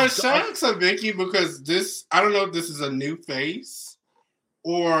she is. But shout out to Vicky because I don't know if this is a new face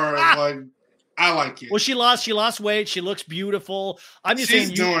or like I like it. Well, she lost weight. She looks beautiful. I'm just she's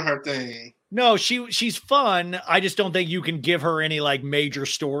saying doing her thing. No, she's fun. I just don't think you can give her any like major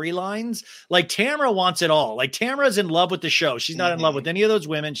storylines. Like Tamara wants it all. Like Tamara's in love with the show. She's not in love with any of those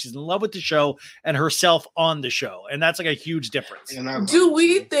women. She's in love with the show and herself on the show. And that's like a huge difference. Do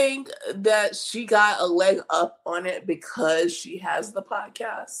we think that she got a leg up on it because she has the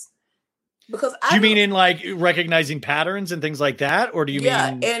podcast? Because do you mean in like recognizing patterns and things like that? Or do you mean?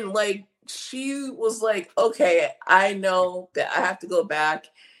 Yeah, and like she was like, okay, I know that I have to go back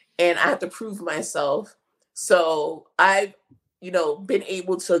and I have to prove myself. So I've, been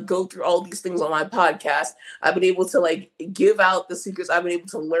able to go through all these things on my podcast. I've been able to like give out the secrets. I've been able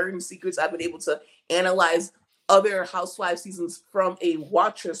to learn secrets. I've been able to analyze other Housewives seasons from a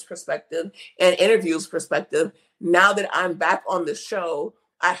watcher's perspective and interviews perspective. Now that I'm back on the show,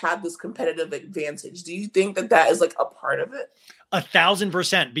 I have this competitive advantage. Do you think that is like a part of it?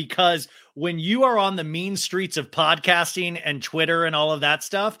 1,000%, because when you are on the mean streets of podcasting and Twitter and all of that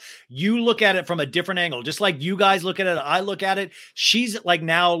stuff, you look at it from a different angle. Just like you guys look at it, I look at it. She's like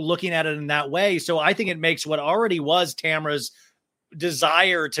now looking at it in that way. So I think it makes what already was Tamara's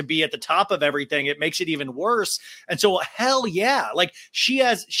desire to be at the top of everything, it makes it even worse. And so hell yeah, like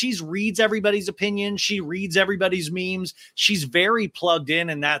she's reads everybody's opinion, she reads everybody's memes, she's very plugged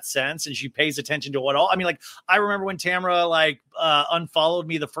in that sense, and she pays attention to what all, I mean, like I remember when Tamara like unfollowed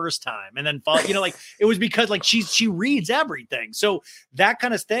me the first time and then like it was because like she reads everything. So that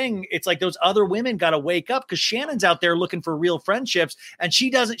kind of thing, it's like those other women got to wake up, because Shannon's out there looking for real friendships and she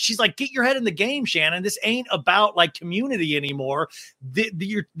doesn't. She's like, get your head in the game, Shannon. This ain't about like community anymore.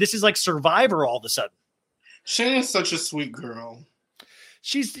 This is like Survivor all of a sudden. Shannon's such a sweet girl.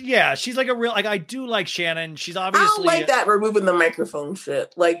 She's like a real, like I do like Shannon. She's obviously, I don't like that removing the microphone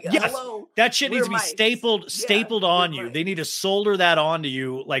shit. Like, yes, hello, that shit needs to be stapled on you. They need to solder that onto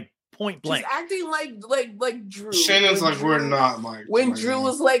you, like point blank. She's acting like Drew. Shannon's like, we're not like. When Drew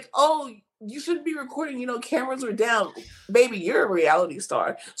was like, oh, you shouldn't be recording. Cameras are down. Baby, you're a reality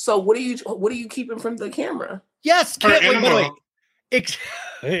star. So what are you keeping from the camera? Yes, by the way,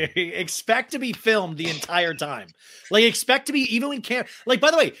 expect to be filmed the entire time. Like expect to be, even when like,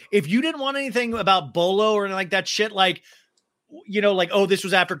 by the way, if you didn't want anything about Bolo or anything like that shit, like, like, oh, this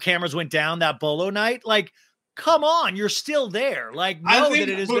was after cameras went down that Bolo night. Like, come on, you're still there. Like, know that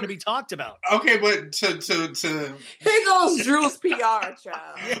it is going to be talked about. Okay, but to here goes Drew's PR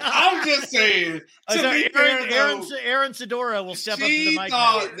child. I'm just saying. Aaron Sedora will step up to the mic. She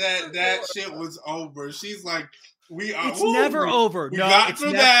thought that shit was over. She's like, it's never over. We got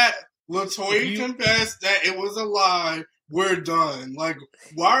through that. LaToya confessed that it was a lie. We're done. Like,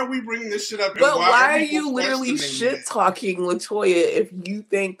 why are we bringing this shit up? But why are you literally shit talking LaToya if you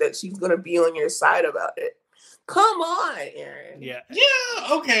think that she's gonna be on your side about it? Come on, Aaron. Yeah.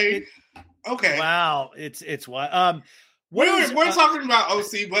 Okay. Wow. It's what. We're talking about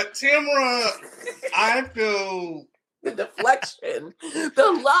OC, but Tamara, I feel the deflection,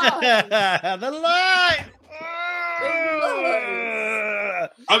 the lie, the lie.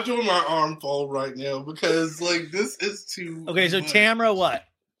 I'm doing my arm fold right now because like this is too. Okay, so much. Tamara, what?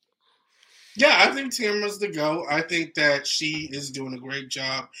 Yeah, I think Tamara's the GOAT. I think that she is doing a great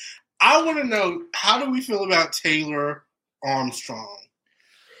job. I want to know, how do we feel about Taylor Armstrong?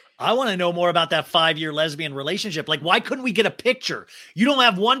 I want to know more about that 5-year lesbian relationship. Like, why couldn't we get a picture? You don't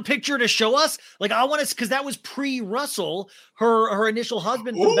have one picture to show us? Like, I want to, because that was pre-Russell, her initial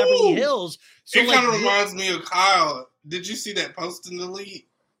husband from Beverly Hills. So it kind of reminds me of Kyle. Did you see that post in the lead?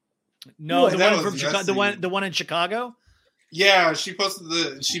 No, the one in Chicago. Yeah, she posted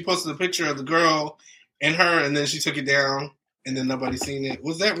the picture of the girl and her, and then she took it down, and then nobody seen it.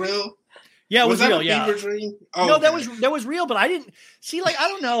 Was that real? Yeah, it was real. Yeah. Dream? Oh, no, okay. that was real, but I didn't see. Like, I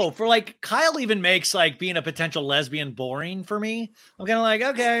don't know. For like, Kyle even makes like being a potential lesbian boring for me. I'm kind of like,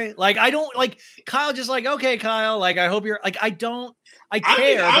 okay, like I don't like Kyle. Just like, okay, Kyle. Like, I hope you're like, I care,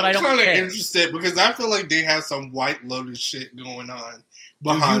 but I don't. I'm kind of interested because I feel like they have some White Lotus shit going on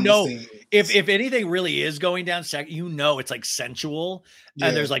behind the scenes. If anything really is going down, it's like sensual,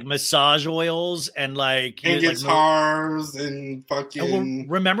 and there's like massage oils and like and guitars and fucking. And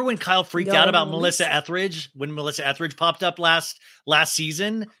remember when Kyle freaked out about Melissa Etheridge when Melissa Etheridge popped up last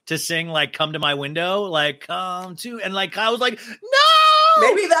season to sing like "Come to My Window," like "Come to," and like Kyle was like, "No!"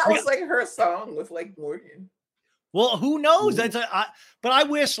 Maybe that was like her song with like Morgan. Well, who knows? But I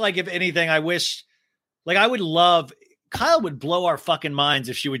wish, like, if anything, I would love. Kyle would blow our fucking minds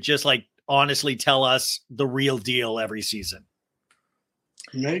if she would just like honestly tell us the real deal every season.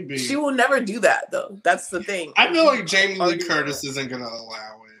 Maybe she will never do that though. That's the thing. I feel like Jamie Lee Curtis isn't going to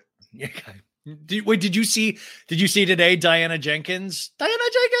allow it. Yeah, Did you see today Diana Jenkins? No.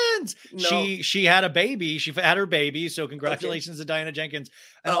 She had a baby. She had her baby. So congratulations to Diana Jenkins.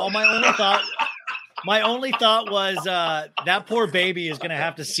 And my only thought was that poor baby is gonna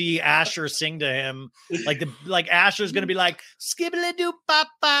have to see Asher sing to him. Like Asher's gonna be like skibbly doo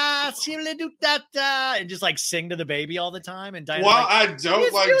papa, skibbly doo da da, and just like sing to the baby all the time. And Diana, while I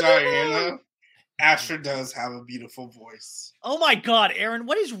don't like Diana, Asher does have a beautiful voice. Oh my God, Aaron,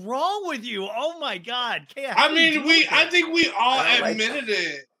 what is wrong with you? Oh my God. I think we all admitted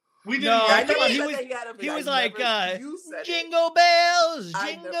it. We didn't like it. He was like, jingle bells,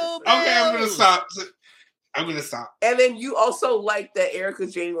 jingle bells. Okay, I'm going to stop. And then you also liked that Erica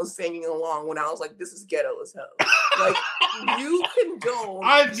Jane was singing along when I was like, this is ghetto as hell. Like, you condone.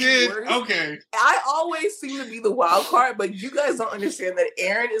 I did. Words. Okay. I always seem to be the wild card, but you guys don't understand that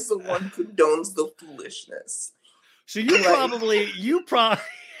Aaron is the one who condones the foolishness. So you probably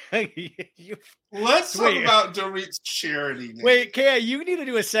Let's talk about Dorit's charity name. Wait, Kaya, you need to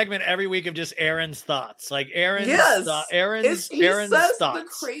do a segment every week of just Aaron's thoughts. Like Aaron's he Aaron's says thoughts. The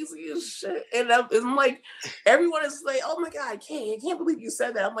craziest shit. And I'm like, everyone is like, oh my God, I can't believe you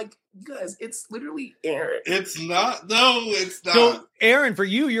said that. I'm like, you guys, it's literally Aaron. It's not. No, it's not. So Aaron, for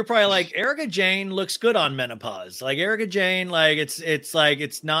you, you're probably like, Erica Jane looks good on menopause. Like Erica Jane, like it's not,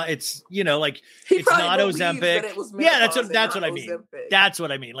 it's not Ozempic. Yeah, that's what I mean. That's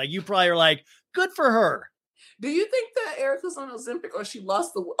what I mean. Like you probably are like, good for her. Do you think that Erica's on Ozempic or she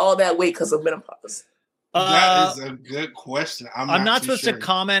lost all that weight because of menopause? That is a good question. I'm not supposed to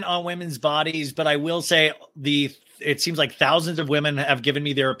comment on women's bodies, but I will say it seems like thousands of women have given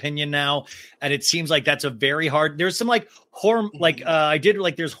me their opinion now. And it seems like that's a very hard, there's some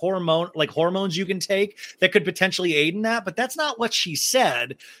there's hormones you can take that could potentially aid in that, but that's not what she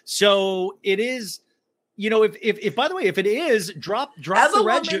said. So it is, if by the way, if it is drop as the a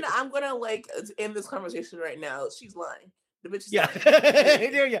woman, I'm going to end this conversation right now. She's lying. The bitch is yeah.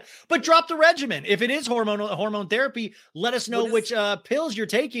 But drop the regimen. If it is hormone therapy, let us know which pills you're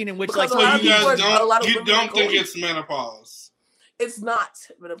taking and which you don't think it's menopause. It's not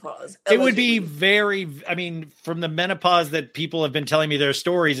menopause. It would be from the menopause that people have been telling me their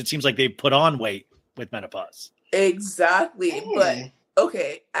stories, it seems like they put on weight with menopause. Exactly. But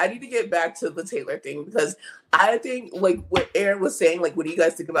okay, I need to get back to the Taylor thing because I think what Aaron was saying, what do you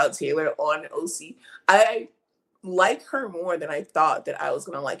guys think about Taylor on OC? I like her more than I thought that I was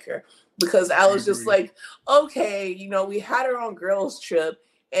going to like her because I was just like, okay, we had her on girls trip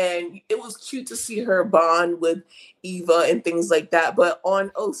and it was cute to see her bond with Eva and things like that. But on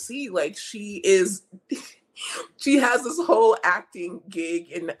OC, she has this whole acting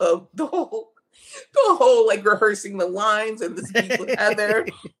gig and the whole rehearsing the lines and this beat with Heather.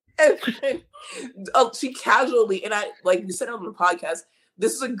 and she casually, and I, like you said on the podcast,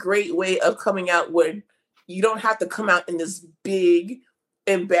 this is a great way of coming out when you don't have to come out in this big,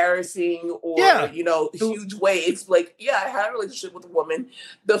 embarrassing or huge way. It's like, I had a relationship with a woman.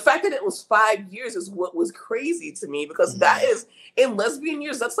 The fact that it was 5 years is what was crazy to me because that is, in lesbian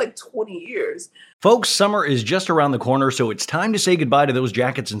years, that's 20 years. Folks, summer is just around the corner, so it's time to say goodbye to those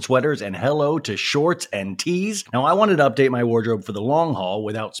jackets and sweaters and hello to shorts and tees. Now, I wanted to update my wardrobe for the long haul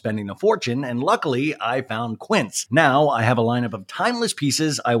without spending a fortune, and luckily, I found Quince. Now, I have a lineup of timeless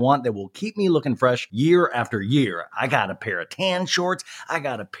pieces I want that will keep me looking fresh year after year. I got a pair of tan shorts. I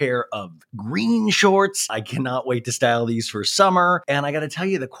got a pair of green shorts. I cannot wait to style these for summer, and I gotta tell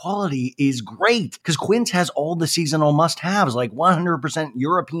you, the quality is great because Quince has all the seasonal must-haves like 100%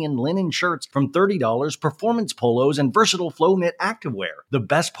 European linen shirts from $30, performance polos, and versatile flow knit activewear. The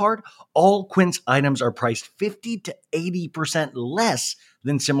best part? All Quince items are priced 50 to 80% less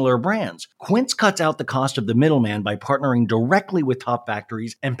than similar brands. Quince cuts out the cost of the middleman by partnering directly with top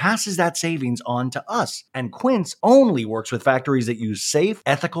factories and passes that savings on to us. And Quince only works with factories that use safe,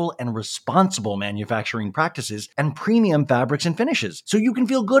 ethical, and responsible manufacturing practices and premium fabrics and finishes, so you can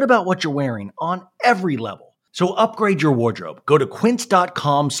feel good about what you're wearing on every level. So upgrade your wardrobe. Go to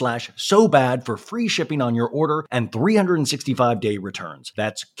quince.com/sobad for free shipping on your order and 365-day returns.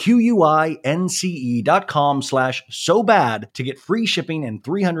 That's QUINCE.com/sobad to get free shipping and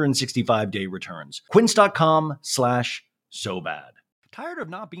 365-day returns. Quince.com/sobad. Tired of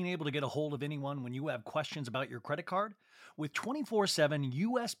not being able to get a hold of anyone when you have questions about your credit card? With 24/7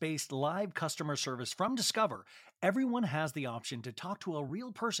 US-based live customer service from Discover, everyone has the option to talk to a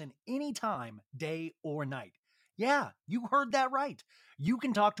real person anytime, day or night. Yeah, you heard that right. You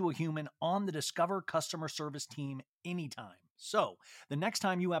can talk to a human on the Discover customer service team anytime. So, the next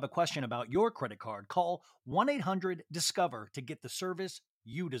time you have a question about your credit card, call 1-800-DISCOVER to get the service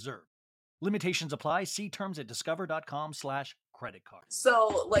you deserve. Limitations apply. See terms at discover.com/creditcard. credit card.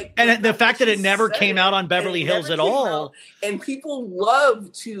 So like, And the fact that it never said came out on Beverly and it Hills never at came all. out, and people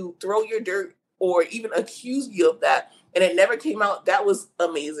love to throw your dirt or even accuse you of that, and it never came out. That was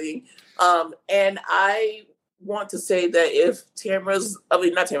amazing. And I want to say that if Taylor's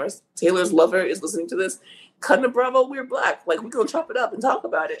lover is listening to this, come to Bravo, we're black. Like, we're going to chop it up and talk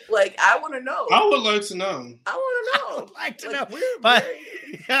about it. Like, I want to know. I would like to know. I want to know. I would like to know. But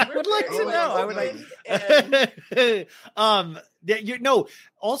I would like to know. I would like.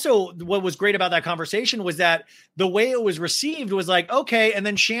 Also, what was great about that conversation was that the way it was received was like, okay. And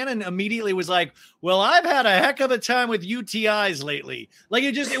then Shannon immediately was like, well, I've had a heck of a time with UTIs lately. Like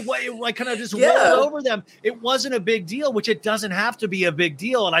it like kind of just rolled over them. It wasn't a big deal, which it doesn't have to be a big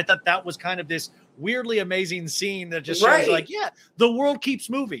deal. And I thought that was kind of this weirdly amazing scene that just shows like, yeah, the world keeps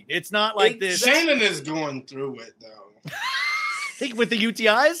moving. It's not like this. Shannon is going through it though. Think with the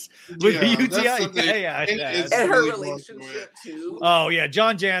UTIs? With the UTIs? Yeah. And her relationship too. Oh yeah,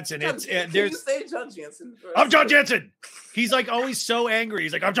 John Jansen. Can you say John Jansen? I'm John Jansen. He's like always so angry.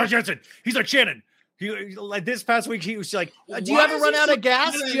 He's like, I'm John Jansen. He's like Shannon. He like this past week he was like, do you ever run out of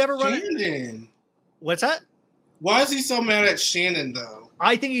gas? Do you ever run out? What's that? Why is he so mad at Shannon though?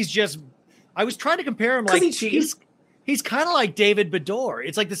 I think he's just. I was trying to compare him like he's kind of like David Bador.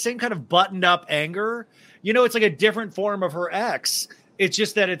 It's like the same kind of buttoned up anger. You know, it's like a different form of her ex. It's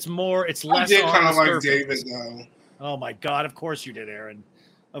just that it's less. I did kind of like David though. Oh my God! Of course you did, Aaron.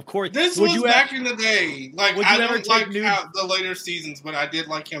 Of course. This was back in the day. Like I don't like the later seasons, but I did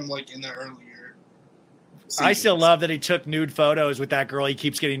like him like in the earlier seasons. I still love that he took nude photos with that girl he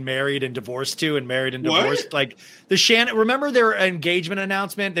keeps getting married and divorced to, and married and divorced. What? Like the Shannon. Remember their engagement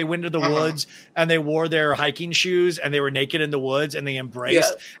announcement? They went to the woods and they wore their hiking shoes and they were naked in the woods and they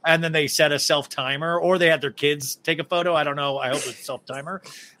embraced. And then they set a self timer, or they had their kids take a photo. I don't know. I hope it's self timer,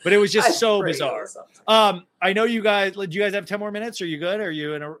 but it was just so bizarre. I know you guys. Do you guys have 10 more minutes? Are you good? Are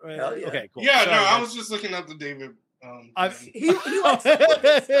you in a? Okay, cool. Yeah, Sorry, I was just looking up the David. He likes stuff.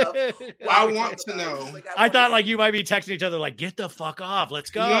 I want to know. I thought like you might be texting each other like, get the fuck off. Let's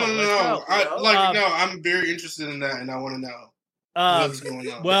go. No. I'm very interested in that and I want to know what's going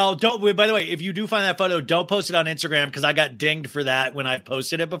on. Well, by the way, if you do find that photo, don't post it on Instagram because I got dinged for that when I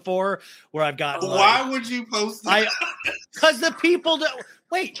posted it before where I've got. Why would you post that? Because the people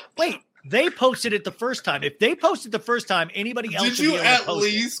wait. They posted it the first time. If they posted the first time, anybody else did you at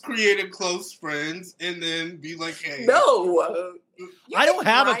least create a close friends and then be like, "Hey, no." I don't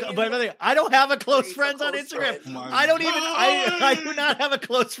have I don't have a close friends on Instagram. I do not have a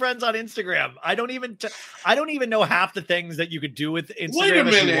close friends on Instagram. I don't even know half the things that you could do with Instagram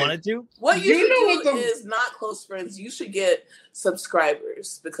if you wanted to. What you should do is not close friends. You should get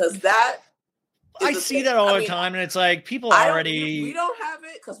subscribers because that. I see that all the time, and it's like people already. We don't have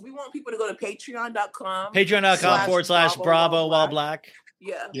it because we want people to go to patreon.com. Patreon.com/Bravo while black.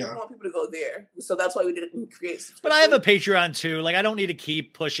 Yeah, we want people to go there. So that's why we didn't create. But I have a Patreon too. Like I don't need to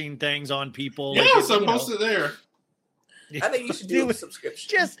keep pushing things on people. Yeah, so post it there. I think you should do a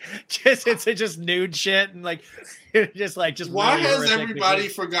subscription. It's just nude shit and like just. Why has everybody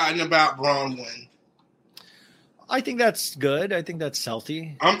forgotten about Bronwyn? I think that's good. I think that's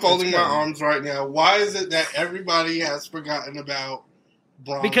healthy. I'm folding my arms right now. Why is it that everybody has forgotten about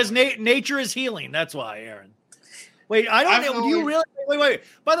Bronwyn? Because nature is healing. That's why, Aaron. Wait, I don't know. Do you really? Wait.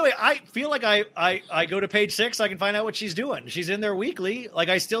 By the way, I feel like I go to page 6. I can find out what she's doing. She's in there weekly. Like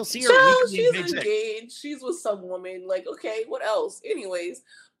I still see her weekly. She's engaged. She's with some woman. Like, okay, what else? Anyways.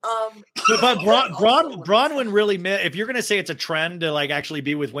 But Bronwyn really missed. If you're going to say it's a trend to like actually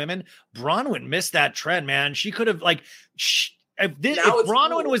be with women, Bronwyn missed that trend, man. She could have like, if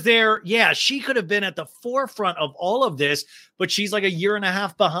Bronwyn was there, yeah, she could have been at the forefront of all of this. But she's like a year and a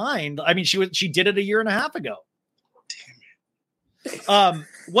half behind. I mean, she did it a year and a half ago. Damn it.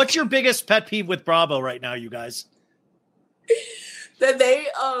 What's your biggest pet peeve with Bravo right now, you guys? That they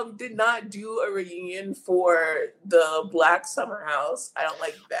did not do a reunion for the Black Summer House. I don't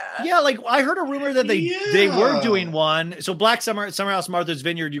like that. Yeah, like I heard a rumor that they were doing one. So Black Summer House, Martha's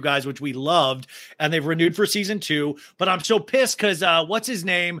Vineyard, you guys, which we loved, and they've renewed for season 2. But I'm so pissed because what's his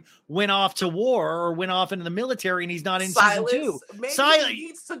name went off to war or went off into the military, and he's not in season 2. Maybe he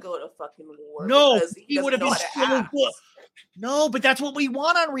needs to go to fucking war. No, he would have been so good. No, but that's what we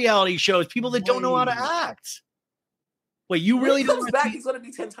want on reality shows. People that don't know how to act. Wait, you really when he comes back? He's going to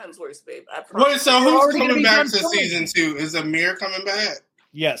be 10 times worse, babe. Wait, so who's coming back to season 2? Is Amir coming back?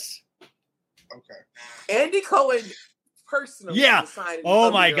 Yes. Okay. Andy Cohen personally. Yeah. Oh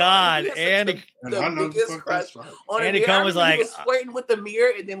my God, Andy. The biggest crush on Andy Cohen was like he was flirting with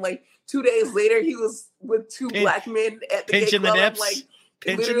Amir, and then like 2 days later, he was with 2 black men at the pinching gay club. the nips, like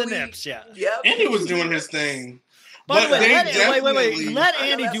pinching the nips. Yeah. Yep. And he was doing his thing. By the way, they wait. definitely- Let I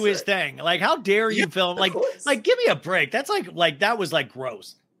know Andy that's do his it. thing. Like, how dare you film? Like, course. give me a break. That's like that was like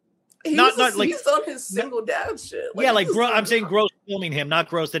gross. He's on his single dad shit. Yeah, like he's gross. doing I'm saying fine. gross filming him, not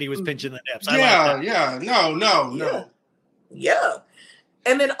gross that he was pinching the nips. I Yeah, like that. yeah. No. Yeah.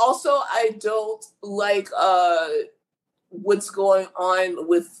 And then also I don't like what's going on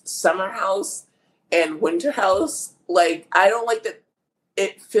with Summer House and Winter House. Like, I don't like that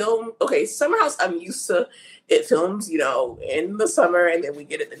it filmed. Okay, Summer House, I'm used to it films, in the summer and then we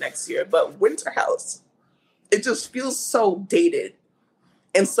get it the next year. But Winter House, it just feels so dated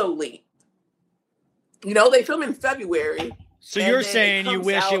and so late. They film in February. So and you're then saying you comes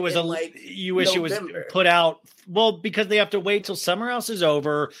wish it out was in, like, you wish it was November. put out because they have to wait till Summer House is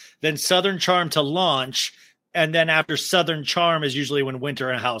over, then Southern Charm to launch, and then after Southern Charm is usually when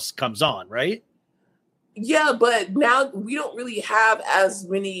Winter House comes on, right? Yeah, but now we don't really have as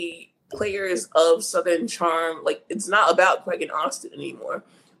many players of Southern Charm. Like, it's not about Craig and Austin anymore.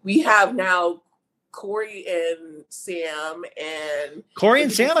 We have now Corey and Sam and Corey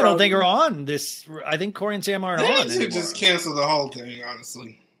and Sam, I don't think from- are on this. I think Corey and Sam aren't They on should anymore. just cancel the whole thing,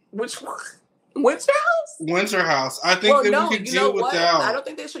 honestly. Which one? Winter House? Winter House. I think Well, that no, we could you know deal what? without. I don't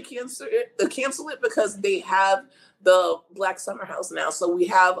think they should cancel it because they have the Black Summer House now. So we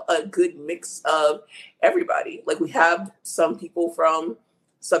have a good mix of everybody. Like, we have some people from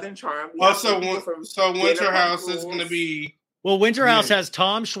Southern Charm. We have some people from Winter Vanderpump House is Rules. going to be. Well, Winter House Yeah. has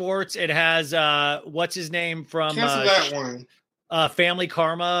Tom Schwartz. It has what's his name from Cancel that one. Family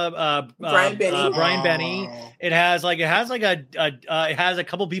Karma. Brian Benny. Brian Benny. Oh. It has a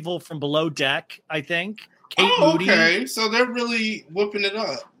couple people from Below Deck. I think Kate Oh, Moody. okay. So they're really whipping it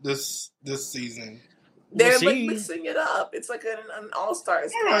up this season. They're We'll like see. mixing it up. It's like an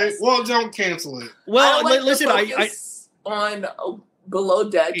all-stars. All right. cast. Well, don't cancel it. Well, I don't like listen, the I focus on Below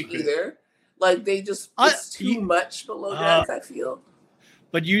Deck Keep it. either. Like, they just it's too much Below Deck. I feel.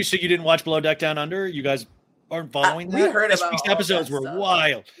 but you didn't watch Below Deck Down Under? You guys aren't following We that? heard This about week's all episodes that were stuff.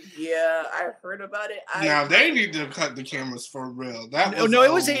 wild. Yeah, I heard about it. Now they need to cut the cameras for real. That No, was no, a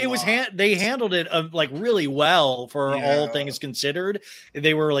it was lot. they handled it like really well for Yeah. all things considered.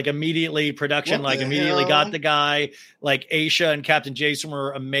 They were like immediately production, What like the immediately hell? got the guy. Like Aisha and Captain Jason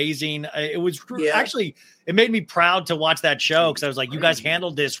were amazing. It was Yeah. actually it made me proud to watch that show because I was like, you guys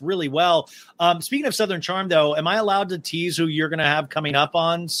handled this really well. Speaking of Southern Charm, though, am I allowed to tease who you're going to have coming up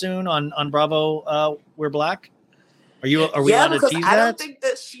on soon on Bravo? We're Black. Are we allowed to because tease I that? don't think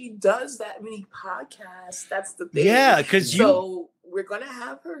that she does that many podcasts. That's the thing. Yeah, because so we're gonna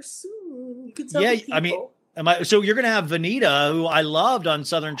have her soon. You can tell Yeah, the people. I mean, so you're going to have Vanita, who I loved on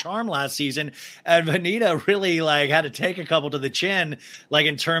Southern Charm last season, and Vanita really like had to take a couple to the chin, like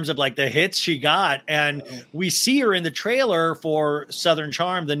in terms of like the hits she got. And we see her in the trailer for Southern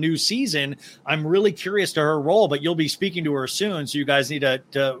Charm, the new season. I'm really curious to her role, but you'll be speaking to her soon, so you guys need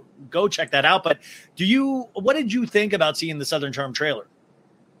to go check that out. But what did you think about seeing the Southern Charm trailer?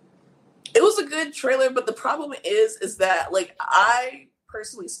 It was a good trailer, but the problem is that like I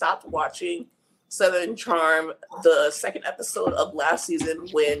personally stopped watching Southern Charm the second episode of last season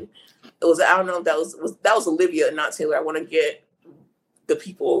when it was, I don't know if that was Olivia, not Taylor. I want to get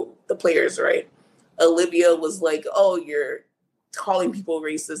the players right. Olivia was like, "Oh, you're calling people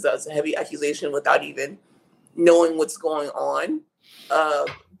racist." That's a heavy accusation without even knowing what's going on.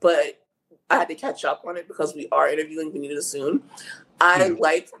 But I had to catch up on it because we are interviewing Vanita soon. I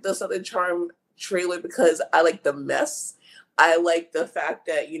like the Southern Charm trailer because I like the mess. I like the fact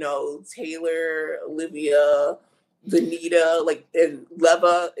that, Taylor, Olivia, Vanita, and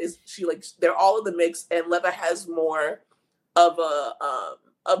Leva they're all in the mix, and Leva has more of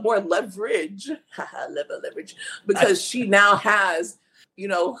more leverage. Leverage. Because she now has,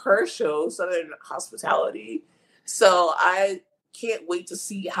 her show, Southern Hospitality. So I can't wait to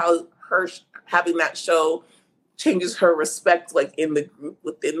see how her having that show changes her respect, in the group,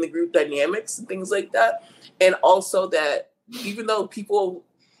 within the group dynamics and things like that. And also that even though people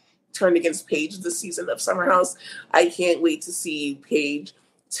turned against Paige this season of Summer House, I can't wait to see Paige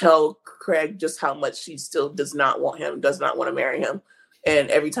tell Craig just how much she still does not want him, does not want to marry him. And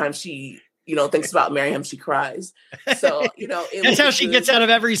every time she, thinks about marrying him, she cries. So, That's how she gets out of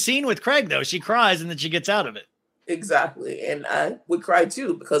every scene with Craig, though. She cries and then she gets out of it. Exactly. And I would cry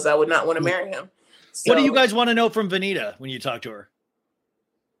too, because I would not want to marry him. So, What do you guys want to know from Vanita when you talk to her?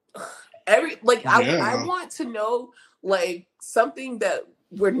 I want to know something that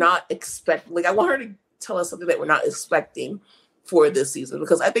we're not expecting. I want her to tell us something that we're not expecting for this season,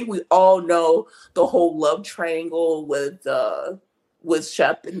 because I think we all know the whole love triangle with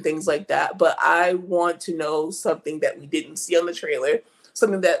Shep and things like that. But I want to know something that we didn't see on the trailer,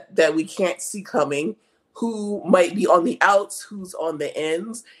 something that we can't see coming, who might be on the outs, who's on the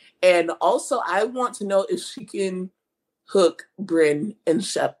ends. And also, I want to know if she can hook Bryn and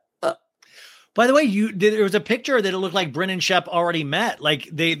Shep up. By the way, there was a picture that it looked like Bryn and Shep already met. Like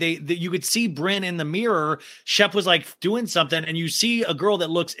they you could see Bryn in the mirror. Shep was like doing something, and you see a girl that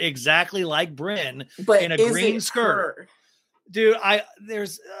looks exactly like Bryn in a green skirt. Her? Dude,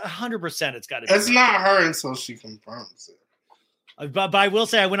 there's 100% it's got to be. It's not her until she confirms it. But I will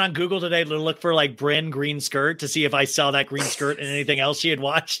say I went on Google today to look for like Bryn green skirt to see if I saw that green skirt and anything else she had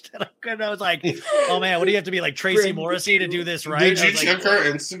watched. And I was like, oh man, what do you have to be like Tracy Morrissey to do this right? Did you check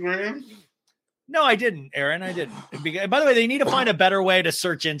her Instagram? No, I didn't, Aaron. I didn't. By the way, they need to find a better way to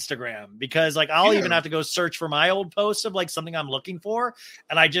search Instagram because like I'll even have to go search for my old posts of like something I'm looking for.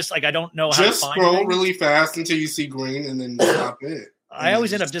 And I just like I don't know how to find scroll things. Really fast until you see green and then stop it. I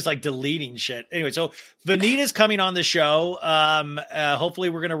always end up just like deleting shit. Anyway, so Vanita's coming on the show. Hopefully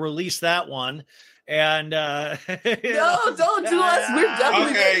we're going to release that one. And no, don't do us. We're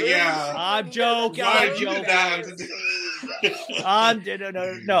definitely okay. Yeah, I'm joking. I'm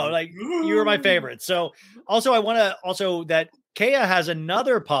joking. No. Like you were my favorite. So also I want to that Kea has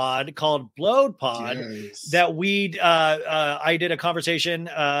another pod called Blowed Pod that I did a conversation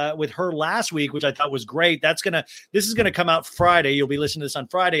with her last week, which I thought was great. This is gonna come out Friday. You'll be listening to this on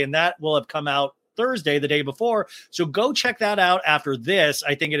Friday, and that will have come out Thursday, the day before. So go check that out after this.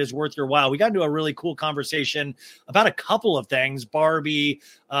 I think it is worth your while. We got into a really cool conversation about a couple of things, Barbie,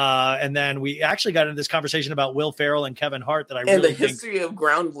 and then we actually got into this conversation about Will Ferrell and Kevin Hart that I really think. And the history of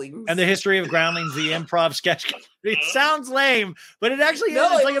Groundlings. And the history of Groundlings, the improv sketch. It sounds lame, but it actually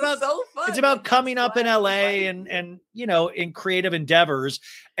is. It's like about so fun. It's about coming up in LA and in creative endeavors.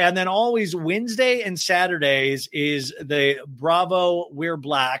 And then always Wednesday and Saturdays is the Bravo We're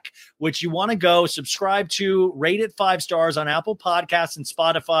Black, which you want to go subscribe to, rate it 5 stars on Apple Podcasts and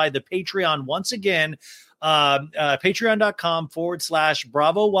Spotify, the Patreon once again,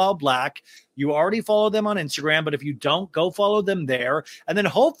 patreon.com/Bravo While Black. You already follow them on Instagram, but if you don't, go follow them there. And then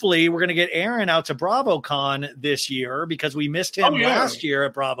hopefully we're going to get Aaron out to BravoCon this year because we missed him last year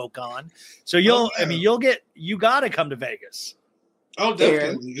at BravoCon. So you got to come to Vegas. Oh,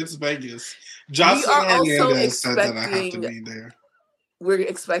 definitely. It's Vegas. Jocelyn Hernandez said that I have to be there. We're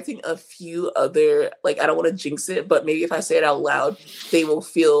expecting a few other, like, I don't want to jinx it, but maybe if I say it out loud, they will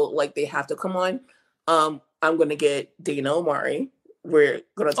feel like they have to come on. I'm going to get Dana Omari. We're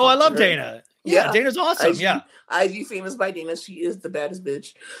going to talk I love her. Dana. Yeah, Dana's awesome. IG Famous by Dana. She is the baddest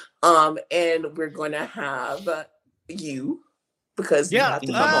bitch. And we're going to have you because you have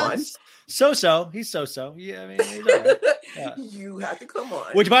to come on. So-so. He's so-so. Yeah, I mean, he's all right. Yeah. You have to come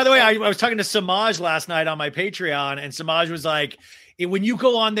on. Which, by the way, I was talking to Samaj last night on my Patreon, and Samaj was like, when you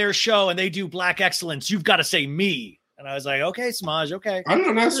go on their show and they do Black Excellence, you've got to say me. And I was like, okay, Samaj, okay. I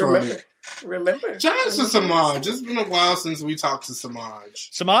know that's right. Remember. Shout out to Samaj. It's been a while since we talked to Samaj.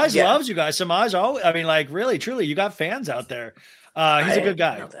 Samaj loves you guys. Samaj, really, truly, you got fans out there. He's a good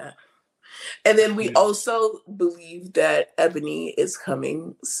guy. And then we also believe that Ebony is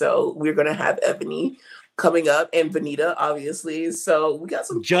coming. So we're going to have Ebony coming up and Vanita, obviously. So we got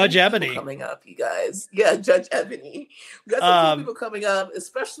some Judge Ebony coming up, you guys. Yeah, Judge Ebony. We got some people coming up,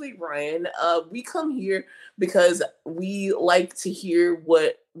 especially Ryan. We come here because we like to hear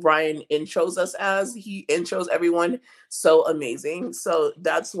what Ryan intros us as. He intros everyone so amazing. So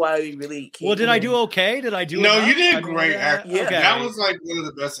that's why we really came. Well, did I do okay? Did I do No, you did great. Yeah. Okay. That was like one of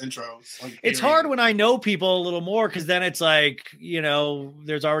the best intros. Like, it's hard when I know people a little more because then it's like,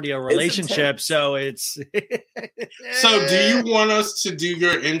 there's already a relationship. So it's So do you want us to do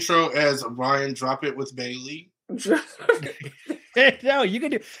your intro as Ryan Drop It with Bailey? No, you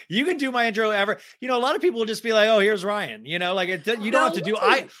can do my intro ever. A lot of people will just be like, "Oh, here's Ryan." You don't have to do.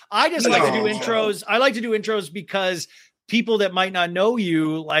 I just like to do intros. I like to do intros because people that might not know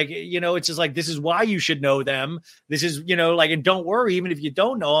you, it's just like this is why you should know them. This is and don't worry, even if you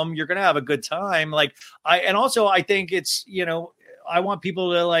don't know them, you're gonna have a good time. I think it's I want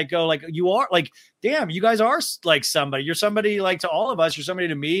people to go you are damn, you guys are like somebody. You're somebody to all of us. You're somebody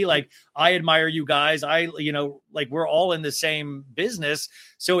to me. I admire you guys. We're all in the same business.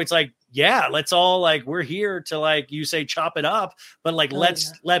 So it's let's all we're here to you say chop it up, but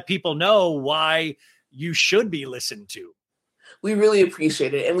let's let people know why you should be listened to. We really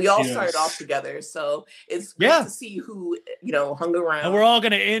appreciate it. And we all started off together. So it's great to see who, hung around. And we're all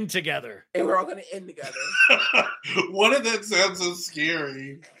going to end together. What if that sounds so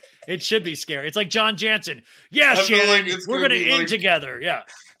scary? It should be scary. It's like John Jansen. Yeah, Shannon, we're going to end together. Yeah.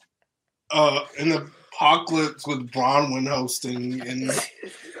 An apocalypse with Bronwyn hosting. And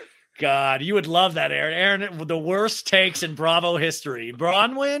God, you would love that, Aaron. Aaron, the worst takes in Bravo history.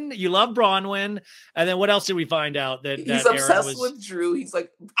 Bronwyn, you love Bronwyn, and then what else did we find out that He's that obsessed with Drew. He's like,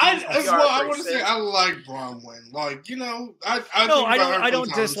 I want to say I like Bronwyn. Like, you know, I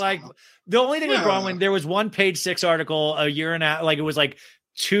don't dislike. The only thing with Bronwyn, there was one Page 6 article a year and a half, like it was like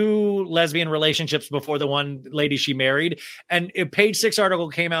 2 lesbian relationships before the one lady she married, and a Page 6 article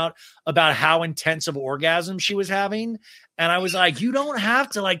came out about how intense of orgasm she was having. And I was like, you don't have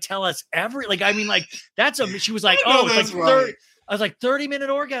to like tell us she was like, oh, it's like 30. I was like 30-minute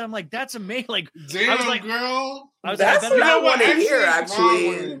orgasm. I'm like, that's amazing. Like, damn, I was like, girl. I was that's like, what I want to hear, actually.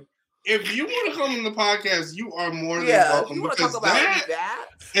 Bronwyn, if you want to come on the podcast, you are more than Yeah, welcome. you want to Because talk about that?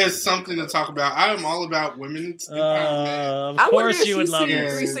 is something to talk about. I am all about women's empowerment. Of course you would love it.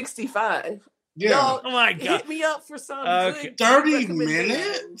 365. Yeah. Y'all, oh my God. hit me up for some good 30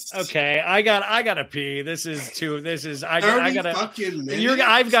 minutes. Okay, I gotta pee. I gotta fucking minutes.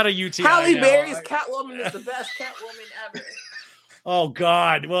 I've got a UTI. Halle now. Berry's Catwoman is the best Catwoman ever. Oh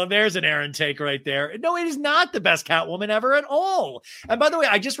God. Well, there's an Aaron take right there. No, it is not the best Catwoman ever at all. And by the way,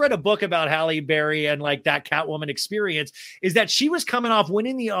 I just read a book about Halle Berry and like that Catwoman experience is that she was coming off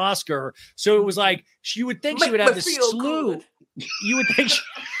winning the Oscar. So it was like, you would think she would have this slew. Good. You would think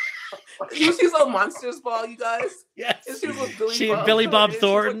She's on Monsters Ball, you guys. Yes. And she was with Billy Bob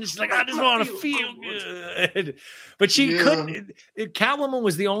Thornton. She's like, I just want to feel good. But she couldn't. Catwoman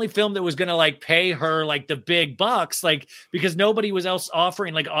was the only film that was going to like pay her like the big bucks, like because nobody was else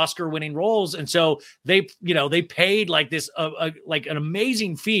offering like Oscar winning roles. And so they paid like this, like an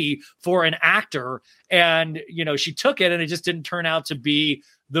amazing fee for an actor. And, she took it and it just didn't turn out to be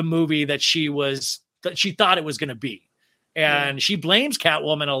the movie that she thought it was going to be. And she blames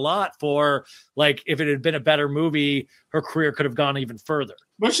Catwoman a lot for like, if it had been a better movie, her career could have gone even further.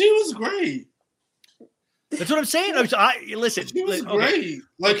 But she was great. That's what I'm saying. Listen, she was great.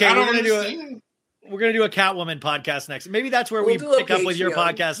 Like, okay, I don't understand. We're going to do a Catwoman podcast next. Maybe that's where we pick up with your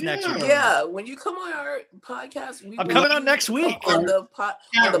podcast next week. Yeah. When you come on our podcast, I'm coming on next week on the pop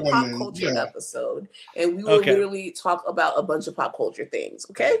culture episode. And we will literally talk about a bunch of pop culture things.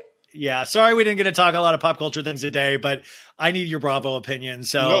 Okay. Yeah, sorry we didn't get to talk a lot of pop culture things today, but I need your Bravo opinion.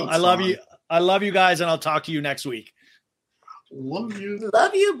 So I love you. I love you guys, and I'll talk to you next week. Love you.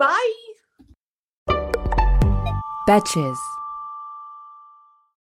 Love you. Bye. Betches.